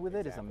struggling with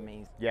it is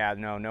amazing. Yeah,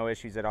 no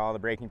issues at all. The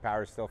braking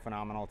power is still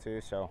phenomenal too.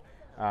 So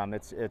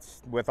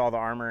it's with all the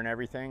armor and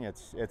everything,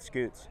 it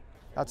scoots.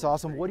 That's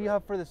awesome. What do you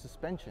have for the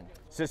suspension?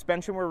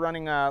 Suspension, we're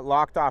running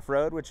Locked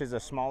Off-Road, which is a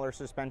smaller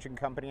suspension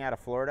company out of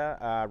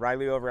Florida.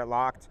 Riley over at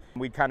Locked,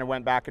 we kind of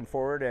went back and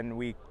forward, and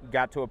we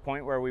got to a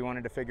point where we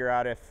wanted to figure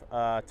out if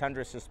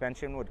Tundra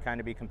suspension would kind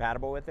of be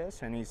compatible with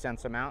this, and he sent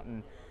some out,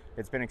 and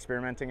it's been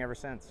experimenting ever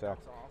since. So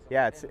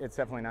yeah, it's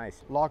definitely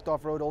nice. Locked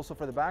off-road also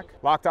for the back?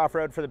 Locked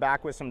off-road for the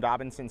back with some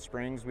Dobinson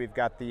springs. We've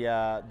got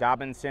the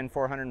Dobinson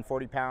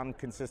 440-pound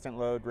consistent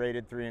load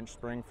rated 3-inch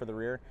spring for the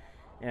rear.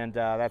 And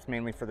that's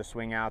mainly for the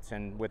swing outs,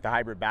 and with the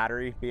hybrid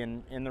battery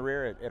being in the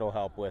rear, it'll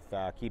help with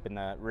keeping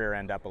the rear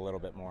end up a little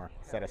bit more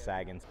instead of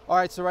sagging. All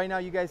right, so right now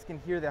you guys can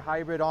hear the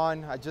hybrid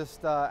on. I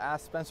just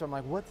asked Spencer, I'm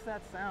like, what's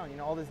that sound? You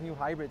know, all this new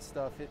hybrid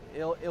stuff,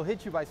 it'll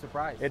hit you by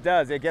surprise. It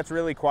does, it gets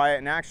really quiet,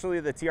 and actually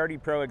the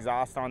TRD Pro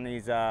exhaust on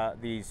these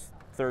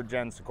 3rd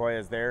gen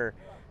Sequoias, they're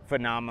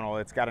phenomenal.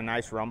 It's got a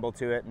nice rumble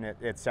to it, and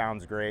it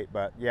sounds great.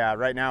 But yeah,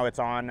 right now it's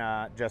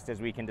on just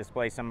as we can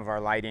display some of our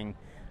lighting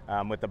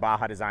with the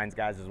Baja Designs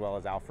guys as well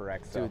as Alpha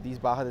Rex. So. Dude, these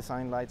Baja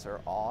Design lights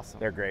are awesome.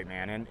 They're great,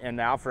 man, and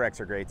the Alpha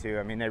Rex are great too.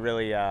 I mean, they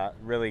really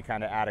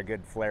kind of add a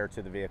good flair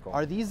to the vehicle.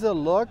 Are these the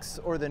Lux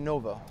or the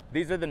Nova?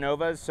 These are the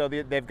Novas. So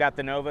they've got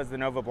the Novas, the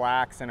Nova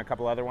Blacks, and a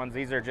couple other ones.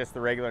 These are just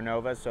the regular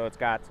Novas. So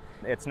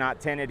it's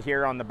not tinted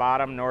here on the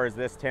bottom, nor is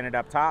this tinted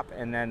up top.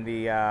 And then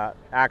the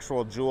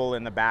actual jewel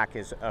in the back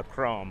is a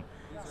chrome.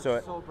 So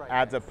it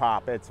adds a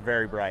pop. It's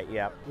very bright.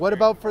 Yep. What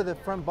about for the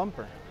front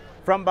bumper?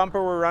 Front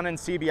bumper, we're running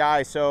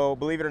CBI, so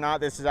believe it or not,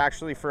 this is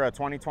actually for a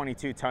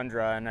 2022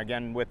 Tundra. And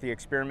again, with the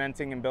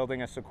experimenting and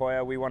building a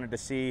Sequoia, we wanted to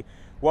see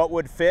what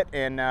would fit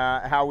and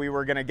how we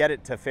were gonna get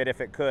it to fit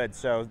if it could.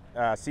 So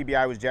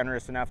CBI was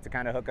generous enough to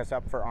kind of hook us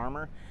up for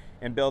armor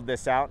and build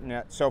this out,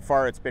 and so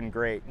far it's been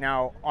great.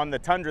 Now, on the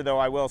Tundra though,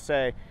 I will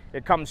say,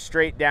 it comes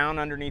straight down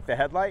underneath the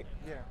headlight.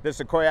 Yeah. The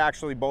Sequoia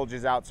actually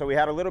bulges out. So we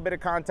had a little bit of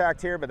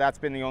contact here, but that's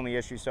been the only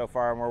issue so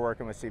far, and we're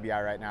working with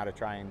CBI right now to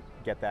try and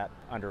get that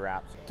under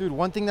wraps. Dude,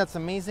 one thing that's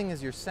amazing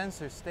is your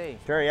sensors stay.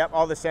 Sure, yep,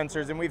 all the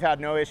sensors, and we've had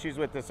no issues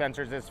with the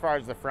sensors as far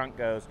as the front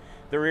goes.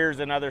 The rear is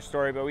another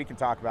story, but we can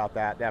talk about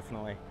that,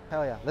 definitely.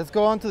 Hell yeah. Let's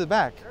go on to the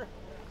back. Sure.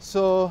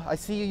 So I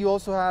see you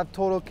also have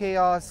Total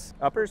Chaos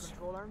uppers.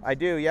 I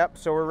do, yep.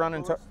 So we're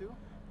running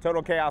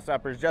Total Chaos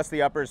uppers, just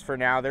the uppers for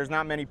now. There's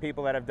not many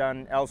people that have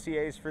done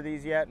LCAs for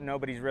these yet.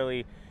 Nobody's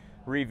really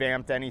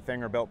revamped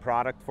anything or built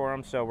product for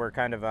them, so we're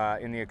kind of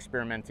in the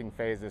experimenting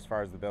phase as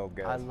far as the build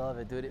goes. I love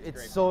it, dude.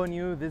 It's so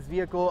new. This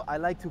vehicle, I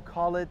like to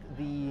call it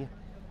the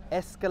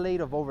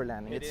Escalade of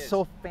overlanding. It's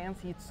so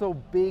fancy, it's so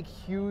big,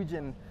 huge,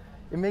 and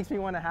it makes me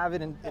want to have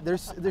it. And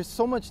there's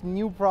so much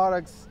new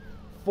products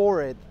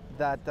for it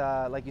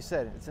that, like you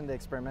said, it's in the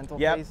experimental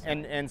phase.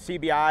 And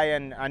CBI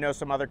and I know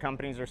some other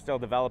companies are still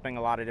developing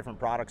a lot of different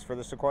products for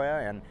the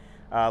Sequoia, and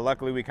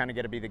luckily we kind of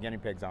get to be the guinea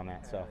pigs on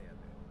that, so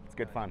it's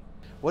good fun.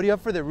 What do you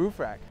have for the roof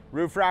rack?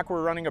 Roof rack,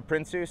 we're running a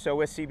Prinsu, so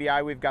with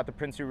CBI we've got the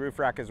Prinsu roof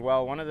rack as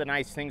well. One of the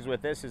nice things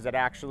with this is it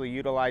actually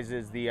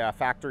utilizes the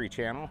factory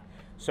channel.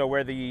 So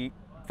where the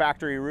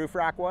factory roof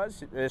rack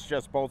was, this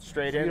just bolts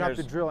straight in. You don't have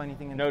to drill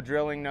anything in. No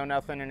drilling, no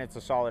nothing, and it's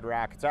a solid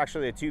rack. It's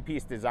actually a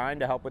 2-piece design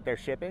to help with their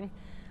shipping.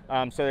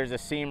 So there's a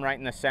seam right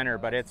in the center,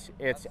 but it's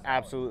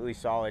absolutely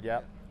solid,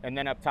 yep. And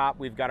then up top,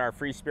 we've got our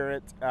Free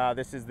Spirit.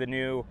 This is the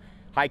new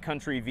High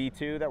Country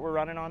V2 that we're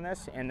running on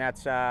this, and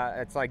that's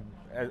it's like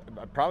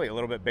probably a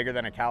little bit bigger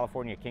than a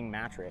California King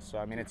mattress. So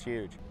I mean, it's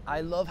huge.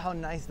 I love how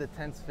nice the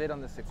tents fit on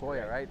the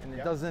Sequoia, right? And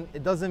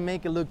it doesn't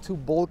make it look too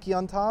bulky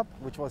on top,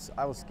 which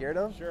I was scared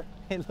of. Sure.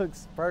 It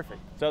looks perfect.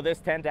 So this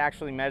tent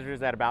actually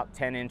measures at about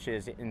 10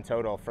 inches in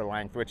total for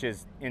length, which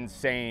is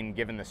insane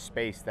given the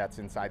space that's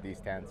inside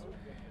these tents.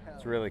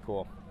 It's really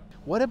cool.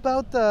 What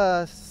about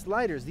the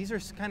sliders? These are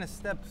kind of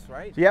steps,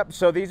 right? Yep,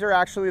 so these are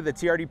actually the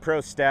TRD Pro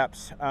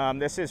steps.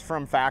 This is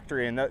from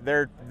factory, and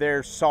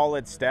they're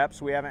solid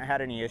steps. We haven't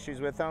had any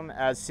issues with them.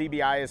 As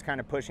CBI is kind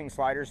of pushing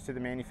sliders to the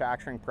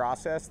manufacturing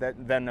process,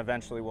 then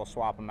eventually we'll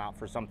swap them out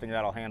for something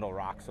that'll handle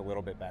rocks a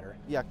little bit better.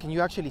 Yeah, can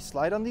you actually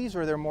slide on these,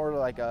 or they're more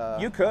like a...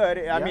 You could.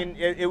 I mean,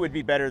 it would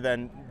be better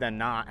than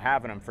not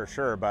having them for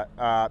sure, but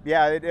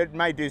yeah, it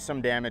might do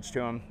some damage to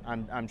them.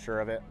 I'm sure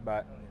of it,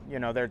 but you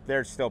know,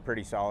 they're still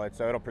pretty solid,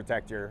 so it'll protect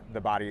the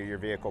body of your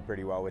vehicle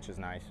pretty well, which is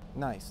nice.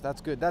 Nice,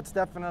 that's good. That's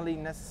definitely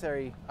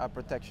necessary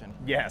protection.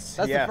 Yes.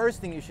 That's the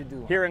first thing you should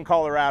do. Here in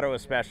Colorado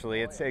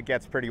especially, it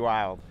gets pretty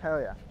wild. Hell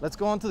yeah. Let's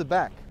go on to the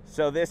back.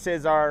 So this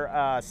is our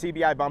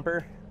CBI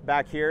bumper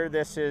back here.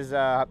 This is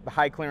a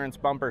high clearance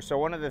bumper. So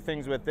one of the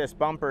things with this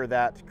bumper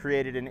that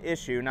created an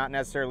issue, not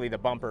necessarily the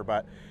bumper,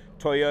 but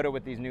Toyota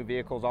with these new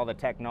vehicles, all the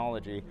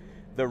technology,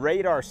 the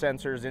radar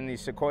sensors in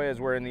these Sequoias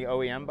were in the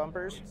OEM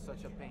bumpers. It's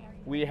such a pain.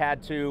 We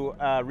had to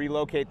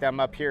relocate them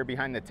up here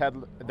behind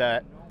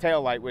the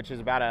tail light, which is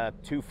about a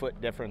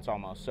 2-foot difference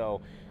almost.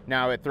 So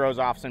now it throws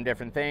off some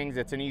different things.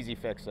 It's an easy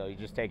fix though. You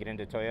just take it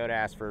into Toyota,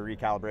 ask for a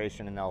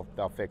recalibration, and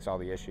they'll fix all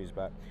the issues.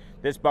 But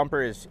this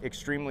bumper is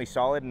extremely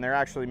solid, and they're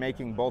actually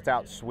making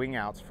bolt-out swing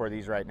outs for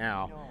these right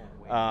now.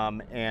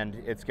 And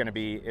it's gonna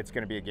be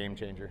a game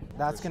changer.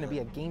 That's gonna be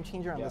a game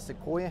changer on the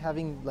Sequoia,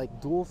 having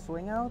like dual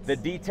swing outs. The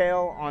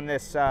detail on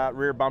this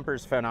rear bumper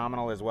is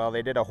phenomenal as well.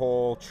 They did a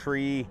whole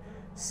tree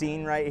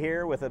scene right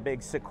here with a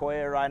big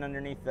Sequoia right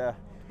underneath the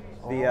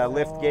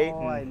lift gate.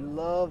 Oh, I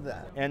love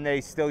that. And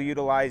they still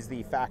utilize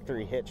the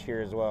factory hitch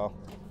here as well.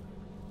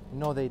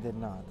 No, they did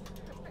not.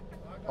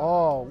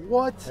 Oh,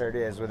 what? There it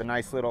is with a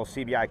nice little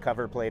CBI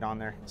cover plate on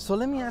there. So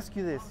let me ask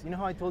you this. You know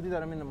how I told you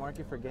that I'm in the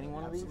market for getting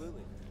one of these?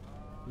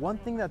 One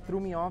thing that threw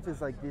me off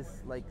is like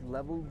this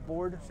level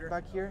board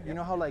back here. You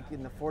know how like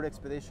in the Ford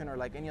Expedition or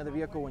like any other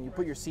vehicle, when you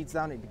put your seats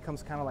down, it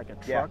becomes kind of like a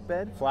truck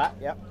bed? Flat,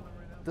 yep.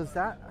 Has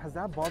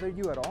that bothered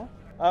you at all?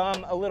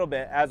 A little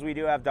bit. As we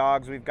do have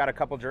dogs, we've got a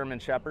couple German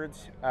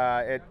Shepherds.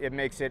 It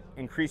makes it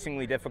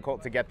increasingly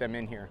difficult to get them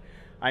in here.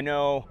 I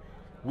know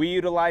we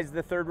utilize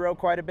the third row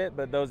quite a bit,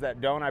 but those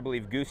that don't, I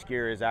believe Goose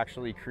Gear is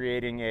actually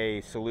creating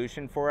a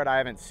solution for it. I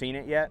haven't seen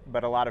it yet,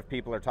 but a lot of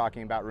people are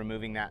talking about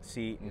removing that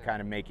seat and kind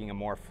of making a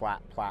more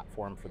flat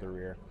platform for the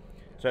rear.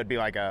 So it'd be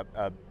like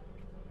a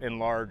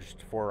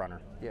enlarged 4Runner.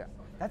 Yeah.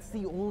 That's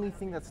the only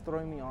thing that's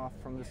throwing me off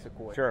from the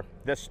Sequoia. Sure.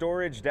 The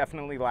storage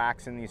definitely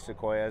lacks in these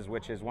Sequoias,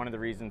 which is one of the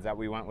reasons that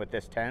we went with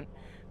this tent,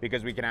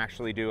 because we can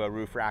actually do a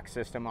roof rack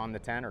system on the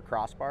tent or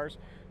crossbars,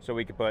 so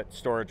we could put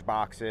storage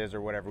boxes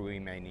or whatever we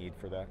may need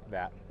for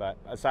that. But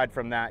aside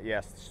from that,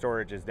 yes,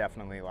 storage is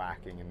definitely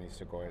lacking in these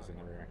Sequoias in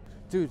the rear.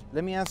 Dude,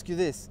 let me ask you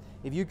this.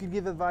 If you could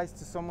give advice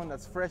to someone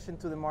that's fresh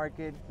into the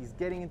market, he's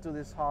getting into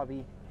this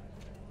hobby,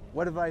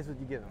 what advice would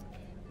you give him?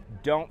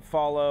 Don't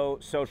follow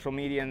social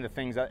media and the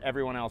things that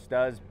everyone else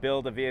does.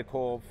 Build a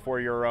vehicle for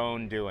your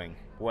own doing.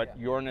 What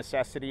your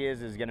necessity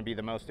is going to be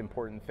the most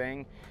important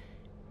thing.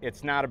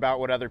 It's not about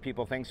what other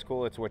people think's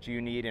cool, it's what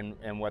you need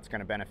and what's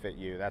going to benefit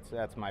you.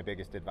 That's my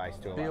biggest advice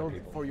to a lot of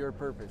people. Build for your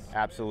purpose.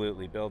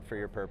 Absolutely, build for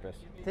your purpose.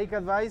 Take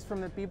advice from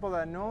the people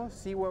that know,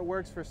 see what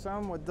works for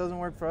some, what doesn't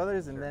work for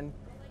others, and then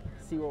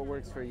see what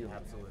works for you.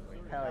 Absolutely.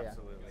 Hell yeah.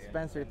 Absolutely.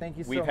 Spencer, thank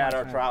you so much. We've had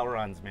our man. trial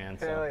runs, man.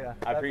 So Hell yeah.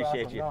 I That's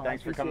appreciate awesome. you. No,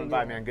 Thanks for appreciate coming you.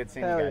 by, man. Good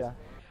seeing Hell you guys.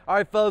 yeah. All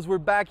right, fellas, we're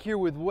back here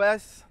with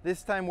Wes.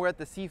 This time we're at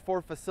the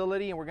C4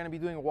 facility, and we're going to be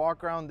doing a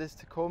walk around this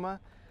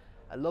Tacoma.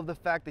 I love the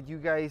fact that you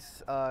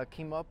guys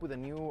came up with a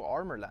new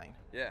armor line.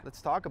 Yeah.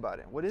 Let's talk about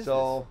it. What is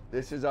So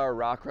this is our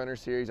Rock Runner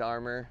Series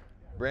armor.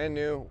 Brand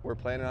new. We're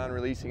planning on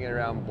releasing it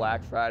around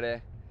Black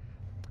Friday.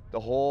 The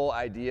whole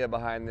idea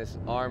behind this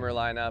armor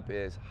lineup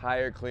is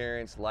higher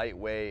clearance,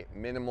 lightweight,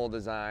 minimal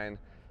design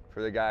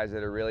for the guys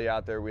that are really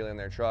out there wheeling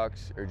their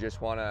trucks or just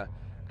want to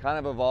kind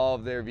of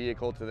evolve their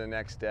vehicle to the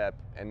next step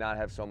and not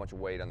have so much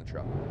weight on the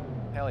truck.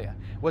 Hell yeah.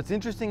 What's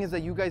interesting is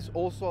that you guys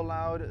also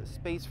allowed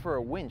space for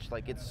a winch.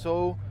 Like, it's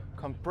so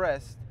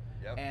compressed.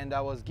 Yep. And I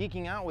was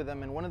geeking out with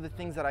them, and one of the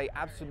things that I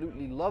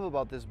absolutely love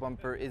about this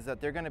bumper is that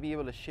they're going to be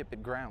able to ship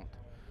it ground.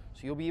 So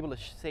you'll be able to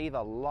save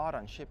a lot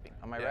on shipping.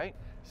 Am I right?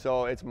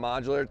 So it's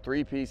modular,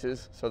 3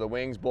 pieces, so the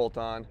wings bolt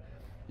on.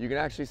 You can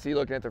actually see,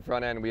 looking at the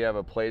front end, we have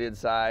a plated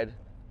side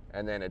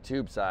and then a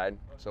tube side.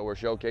 So we're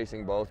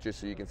showcasing both just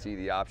so you can see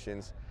the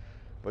options.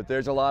 But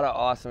there's a lot of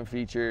awesome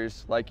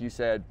features. Like you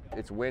said,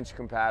 it's winch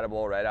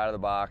compatible right out of the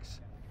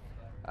box.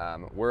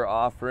 We're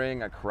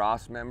offering a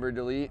cross member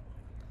delete.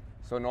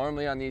 So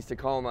normally on these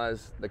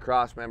Tacomas, the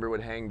cross member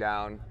would hang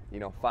down,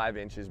 5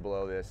 inches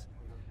below this.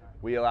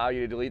 We allow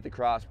you to delete the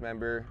cross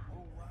member,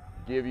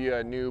 give you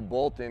a new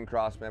bolt-in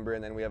cross member,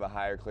 and then we have a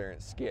higher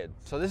clearance skid.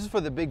 So this is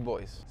for the big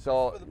boys.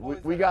 So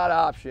we got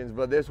options,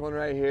 but this one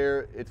right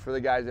here, it's for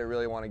the guys that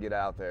really want to get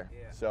out there.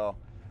 Yeah. So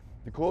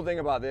the cool thing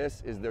about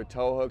this is their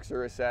tow hooks are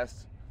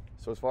recessed.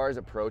 So as far as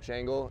approach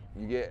angle,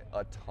 you get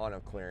a ton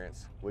of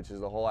clearance, which is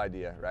the whole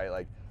idea, right?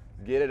 Like,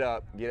 get it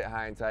up, get it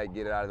high and tight,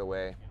 get it out of the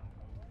way.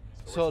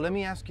 So let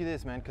me ask you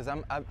this, man, because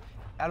I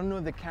don't know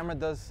if the camera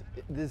does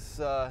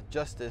this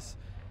justice.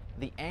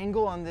 The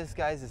angle on this,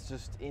 guys, is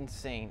just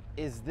insane.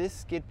 Is this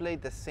skid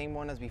plate the same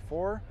one as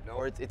before? Nope.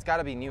 Or it's got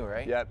to be new,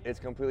 right? Yep, it's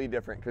completely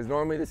different because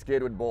normally the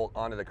skid would bolt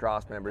onto the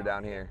cross member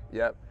down here.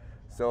 Yep.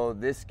 So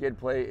this skid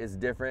plate is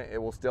different. It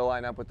will still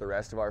line up with the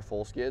rest of our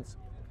full skids.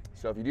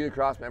 So if you do the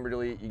cross member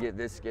delete, you get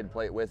this skid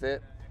plate with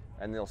it,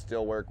 and they'll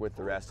still work with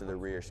the rest of the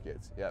rear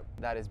skids. Yep.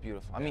 That is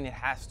beautiful. I mean, it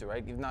has to,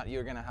 right? If not,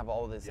 you're gonna have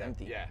all of this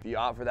empty. Yeah. If you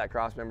opt for that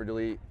cross member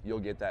delete, you'll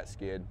get that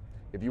skid.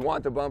 If you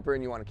want the bumper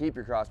and you want to keep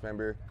your cross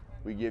member,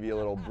 we give you a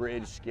little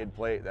bridge skid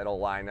plate that'll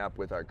line up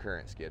with our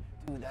current skid.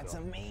 Dude, that's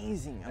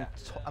amazing.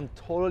 I'm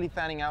totally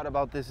fanning out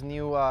about this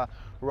new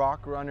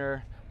Rock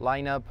Runner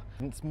lineup.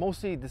 It's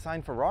mostly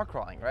designed for rock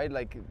crawling, right?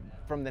 Like,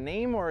 from the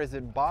name, or is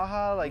it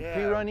Baja, like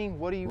pre-running?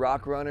 What do you?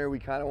 Rock Runner, we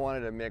kind of wanted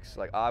to mix,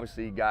 like,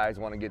 obviously guys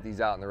want to get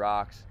these out in the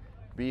rocks,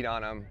 beat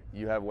on them,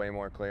 you have way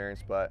more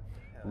clearance, but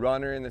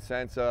runner in the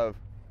sense of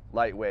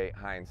lightweight,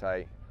 high and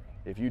tight.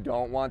 If you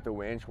don't want the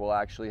winch, we'll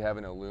actually have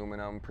an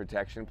aluminum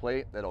protection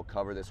plate that'll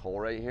cover this hole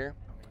right here.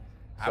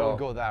 I would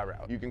go that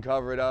route. You can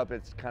cover it up,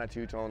 it's kind of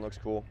two-tone, looks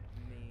cool,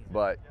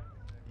 but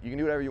you can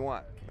do whatever you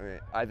want. I mean,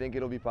 I think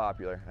it'll be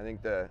popular. I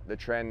think the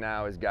trend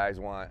now is guys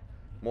want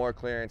more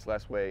clearance,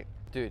 less weight.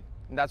 Dude,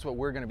 that's what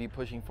we're gonna be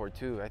pushing for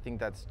too. I think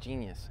that's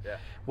genius. Yeah.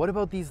 What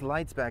about these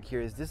lights back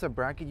here? Is this a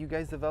bracket you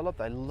guys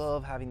developed? I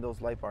love having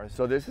those light bars.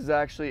 So this is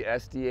actually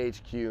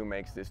SDHQ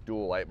makes this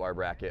dual light bar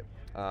bracket.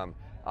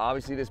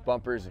 Obviously this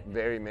bumper is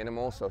very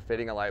minimal, so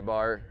fitting a light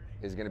bar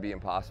is gonna be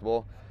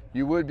impossible.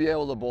 You would be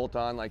able to bolt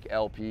on like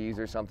LPs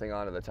or something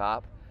onto the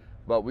top,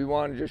 but we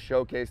want to just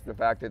showcase the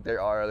fact that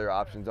there are other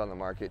options on the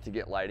market to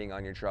get lighting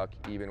on your truck,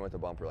 even with a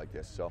bumper like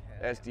this. So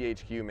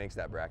SDHQ makes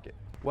that bracket.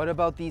 What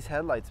about these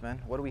headlights,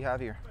 man? What do we have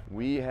here?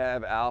 We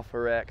have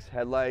Alpha X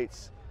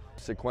headlights,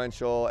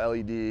 sequential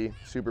LED,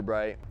 super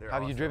bright.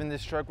 Have you driven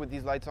this truck with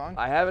these lights on?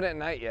 I haven't at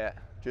night yet.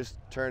 Just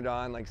turned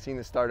on, like seen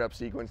the startup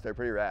sequence. They're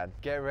pretty rad.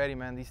 Get ready,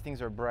 man. These things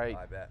are bright.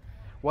 I bet.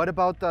 What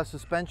about the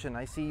suspension?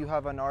 I see you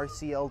have an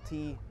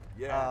RCLT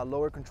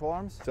lower control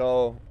arms.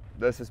 So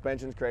the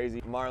suspension's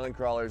crazy. Marlin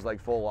Crawler's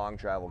like full long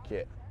travel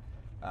kit.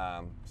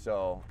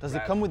 Does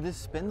it come with this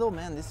spindle?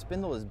 Man, this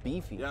spindle is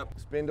beefy. Yep.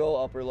 Spindle,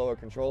 upper lower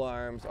control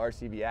arms,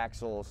 RCV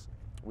axles.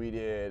 We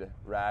did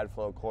rad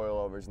flow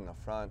coilovers in the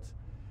front.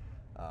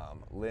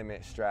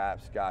 Limit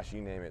straps, gosh,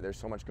 you name it. There's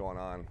so much going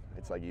on.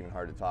 It's like even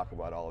hard to talk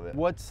about all of it.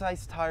 What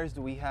size tires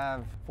do we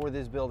have for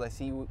this build? I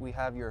see we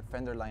have your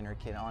fender liner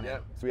kit on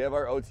it. So we have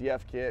our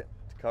OTF kit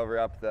to cover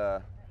up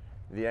the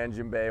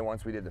engine bay.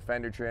 Once we did the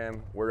fender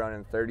trim, we're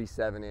running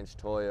 37-inch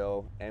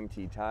Toyo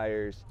MT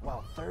tires.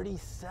 Wow,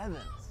 37s.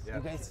 Yeah.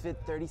 You guys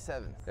fit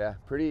 37s. Yeah,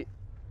 pretty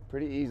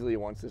easily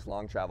once this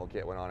long travel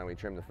kit went on and we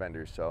trimmed the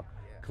fenders. So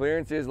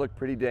clearances look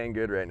pretty dang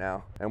good right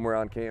now. And we're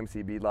on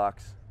KMC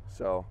beadlocks.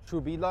 So True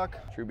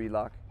beadlock? true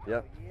beadlock.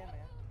 Yep.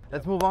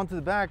 Let's move on to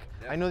the back.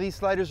 I know these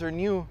sliders are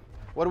new.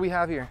 What do we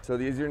have here? So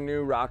these are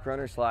new Rock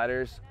Runner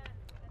sliders.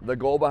 The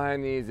goal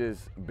behind these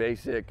is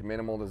basic,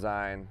 minimal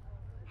design,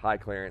 high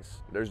clearance.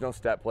 There's no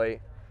step plate.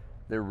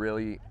 They're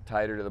really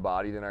tighter to the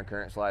body than our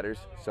current sliders.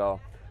 So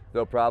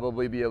they'll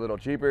probably be a little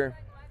cheaper.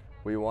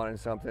 We wanted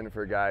something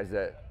for guys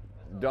that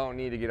don't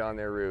need to get on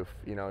their roof,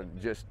 you know,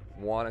 just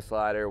want a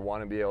slider,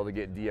 want to be able to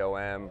get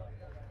DOM,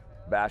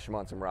 bash them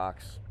on some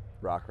rocks.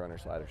 Rock Runner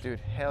sliders. Dude,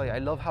 hell yeah. I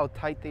love how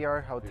tight they are,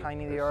 how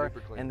tiny they are,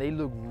 and they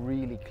look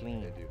really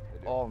clean. They do.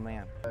 Oh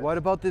man. What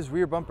about this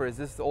rear bumper? Is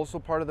this also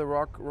part of the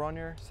Rock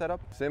Runner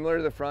setup? Similar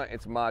to the front,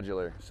 it's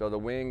modular. So the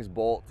wings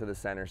bolt to the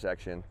center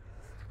section.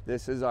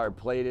 This is our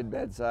plated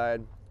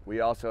bedside.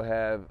 We also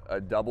have a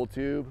double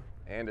tube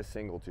and a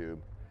single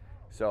tube.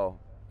 So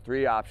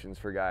 3 options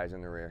for guys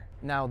in the rear.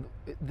 Now,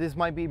 this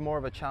might be more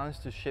of a challenge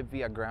to ship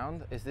via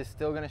ground. Is this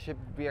still gonna ship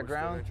via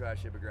ground? Try to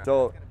ship it ground.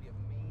 So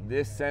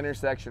this center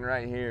section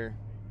right here,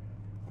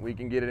 we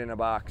can get it in a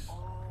box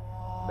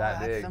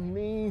that big. That's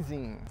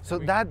amazing. So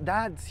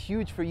that's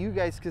huge for you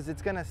guys because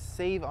it's gonna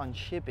save on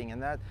shipping,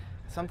 and that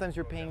sometimes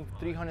you're paying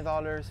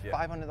 $300,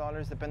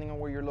 $500 depending on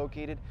where you're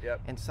located.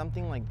 Yep. And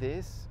something like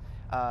this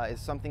is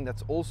something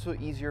that's also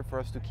easier for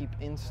us to keep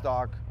in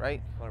stock,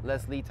 right? 100%.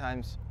 Less lead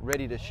times,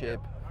 ready to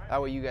ship.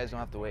 That way you guys don't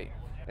have to wait.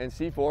 And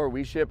C4,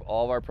 we ship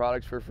all of our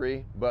products for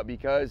free, but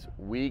because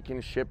we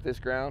can ship this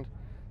ground,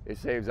 it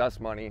saves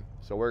us money,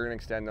 so we're gonna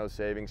extend those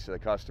savings to the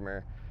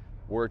customer.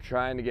 We're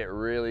trying to get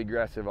really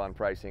aggressive on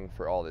pricing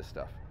for all this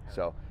stuff.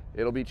 So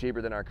it'll be cheaper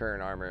than our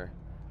current armor.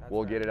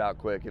 We'll get it out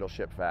quick, it'll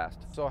ship fast.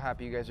 So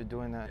happy you guys are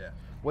doing that. Yeah.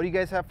 What do you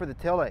guys have for the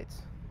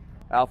taillights?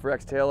 Alpha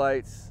X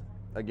taillights,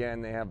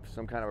 again, they have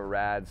some kind of a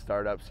rad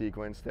startup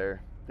sequence.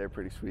 They're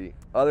pretty sweet.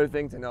 Other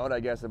thing to note, I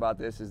guess, about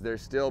this is they're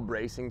still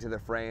bracing to the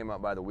frame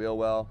up by the wheel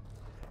well.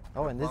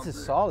 Oh, and this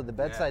is solid. The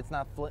bedside's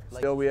not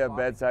Still, we have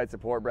bedside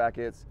support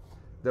brackets.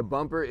 The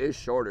bumper is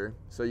shorter,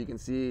 so you can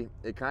see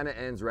it kind of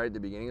ends right at the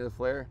beginning of the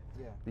flare.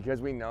 Yeah.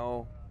 Because we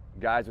know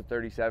guys with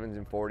 37s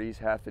and 40s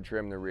have to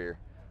trim the rear.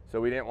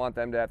 So we didn't want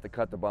them to have to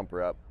cut the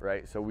bumper up,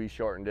 right? So we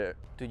shortened it.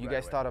 Dude, you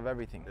guys thought of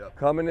everything. Yep.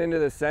 Coming into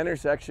the center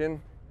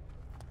section,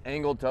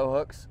 angled tow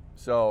hooks.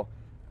 So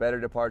better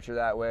departure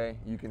that way.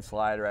 You can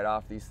slide right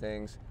off these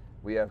things.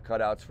 We have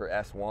cutouts for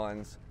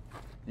S1s.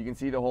 You can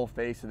see the whole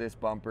face of this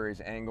bumper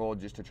is angled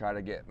just to try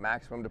to get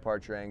maximum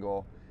departure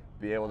angle,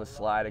 be able to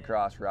slide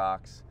across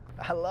rocks.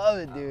 I love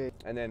it, dude.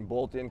 And then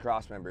bolt-in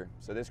crossmember.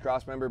 So this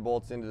crossmember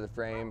bolts into the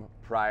frame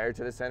prior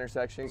to the center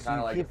section, kind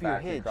of like a keep your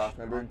factory hitch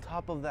crossmember. on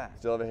top of that.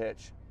 Still have a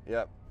hitch.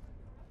 Yep.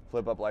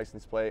 Flip up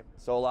license plate.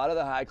 So a lot of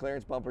the high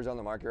clearance bumpers on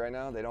the market right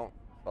now, they don't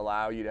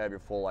allow you to have your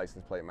full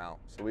license plate mount.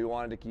 So we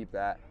wanted to keep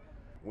that.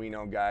 We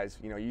know guys,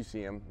 you know, you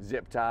see them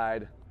zip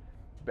tied,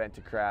 bent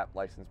to crap,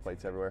 license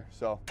plates everywhere.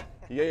 So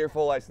you get your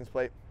full license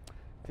plate.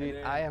 Dude,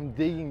 I am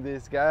digging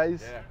this,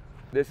 guys. Yeah.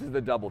 This is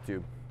the double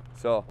tube.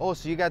 So oh,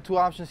 so you got 2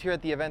 options here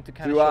at the event to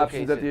kind of showcase it. 2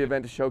 options it. at the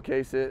event to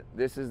showcase it.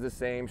 This is the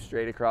same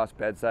straight across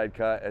bedside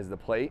cut as the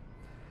plate.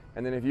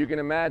 And then if you can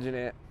imagine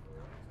it,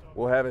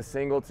 we'll have a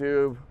single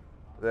tube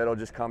that'll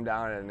just come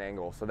down at an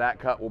angle. So that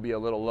cut will be a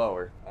little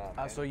lower.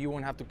 So you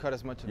won't have to cut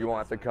as much. You won't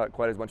have to cut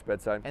quite as much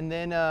bedside. And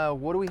then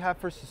what do we have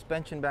for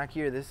suspension back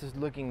here? This is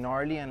looking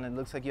gnarly and it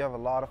looks like you have a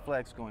lot of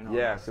flex going on.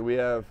 Yeah, so we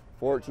have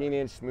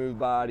 14-inch smooth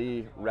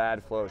body,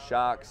 rad flow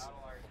shocks,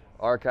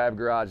 Archive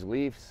Garage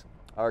leafs,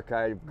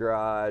 Archive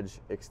Garage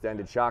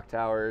extended shock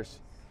towers,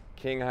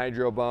 King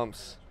hydro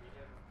bumps.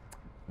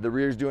 The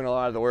rear's doing a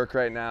lot of the work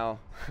right now.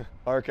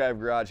 Archive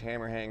Garage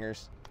hammer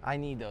hangers. I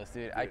need those,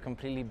 dude. I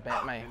completely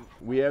bent my...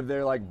 We have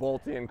their like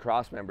bolt-in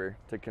cross member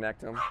to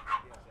connect them.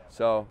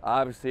 So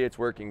obviously it's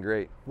working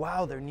great.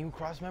 Wow, their new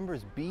cross member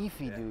is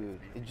beefy, dude.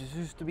 It just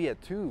used to be a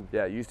tube.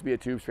 Yeah, it used to be a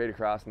tube straight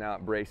across. Now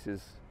it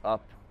braces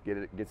up,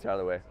 gets out of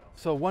the way.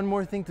 So one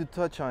more thing to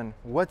touch on.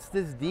 What's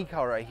this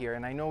decal right here?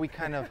 And I know we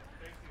kind of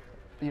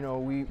you know,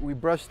 we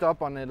brushed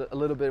up on it a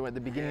little bit at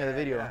the beginning of the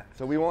video. Yeah.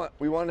 So we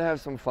wanted to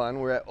have some fun.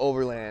 We're at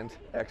Overland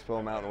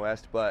Expo Mountain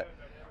West, but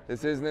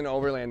this isn't an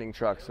overlanding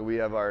truck, so we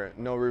have our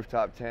no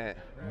rooftop tent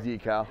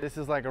decal. This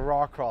is like a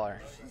rock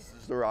crawler. This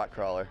is the rock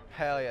crawler.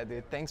 Hell yeah,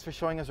 dude. Thanks for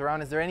showing us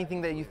around. Is there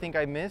anything that you think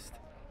I missed?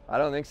 I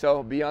don't think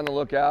so. Be on the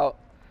lookout.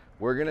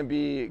 We're gonna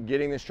be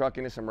getting this truck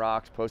into some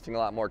rocks, posting a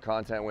lot more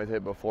content with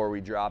it before we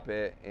drop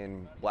it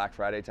in Black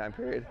Friday time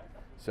period.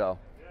 So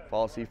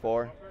follow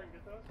C4,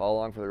 follow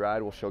along for the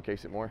ride. We'll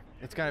showcase it more.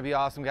 It's gonna be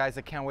awesome, guys.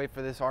 I can't wait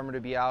for this armor to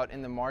be out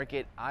in the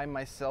market. I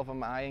myself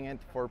am eyeing it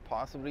for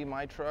possibly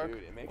my truck. Dude,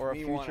 it makes or a me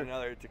future. want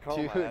another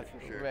Tacoma, Dude, that's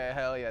for sure. Man,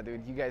 hell yeah,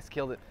 dude. You guys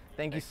killed it.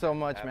 Thank you so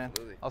much,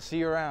 Absolutely. man. I'll see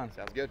you around.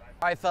 Sounds good.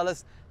 All right,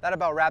 fellas, that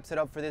about wraps it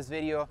up for this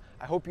video.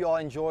 I hope you all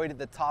enjoyed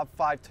the top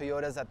 5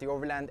 Toyotas at the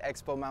Overland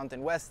Expo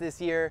Mountain West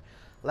this year.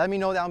 Let me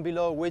know down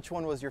below which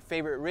one was your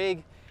favorite rig.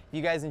 If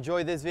you guys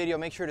enjoyed this video,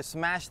 make sure to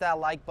smash that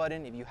like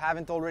button. If you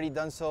haven't already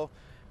done so,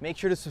 make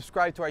sure to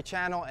subscribe to our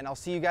channel, and I'll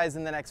see you guys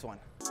in the next one.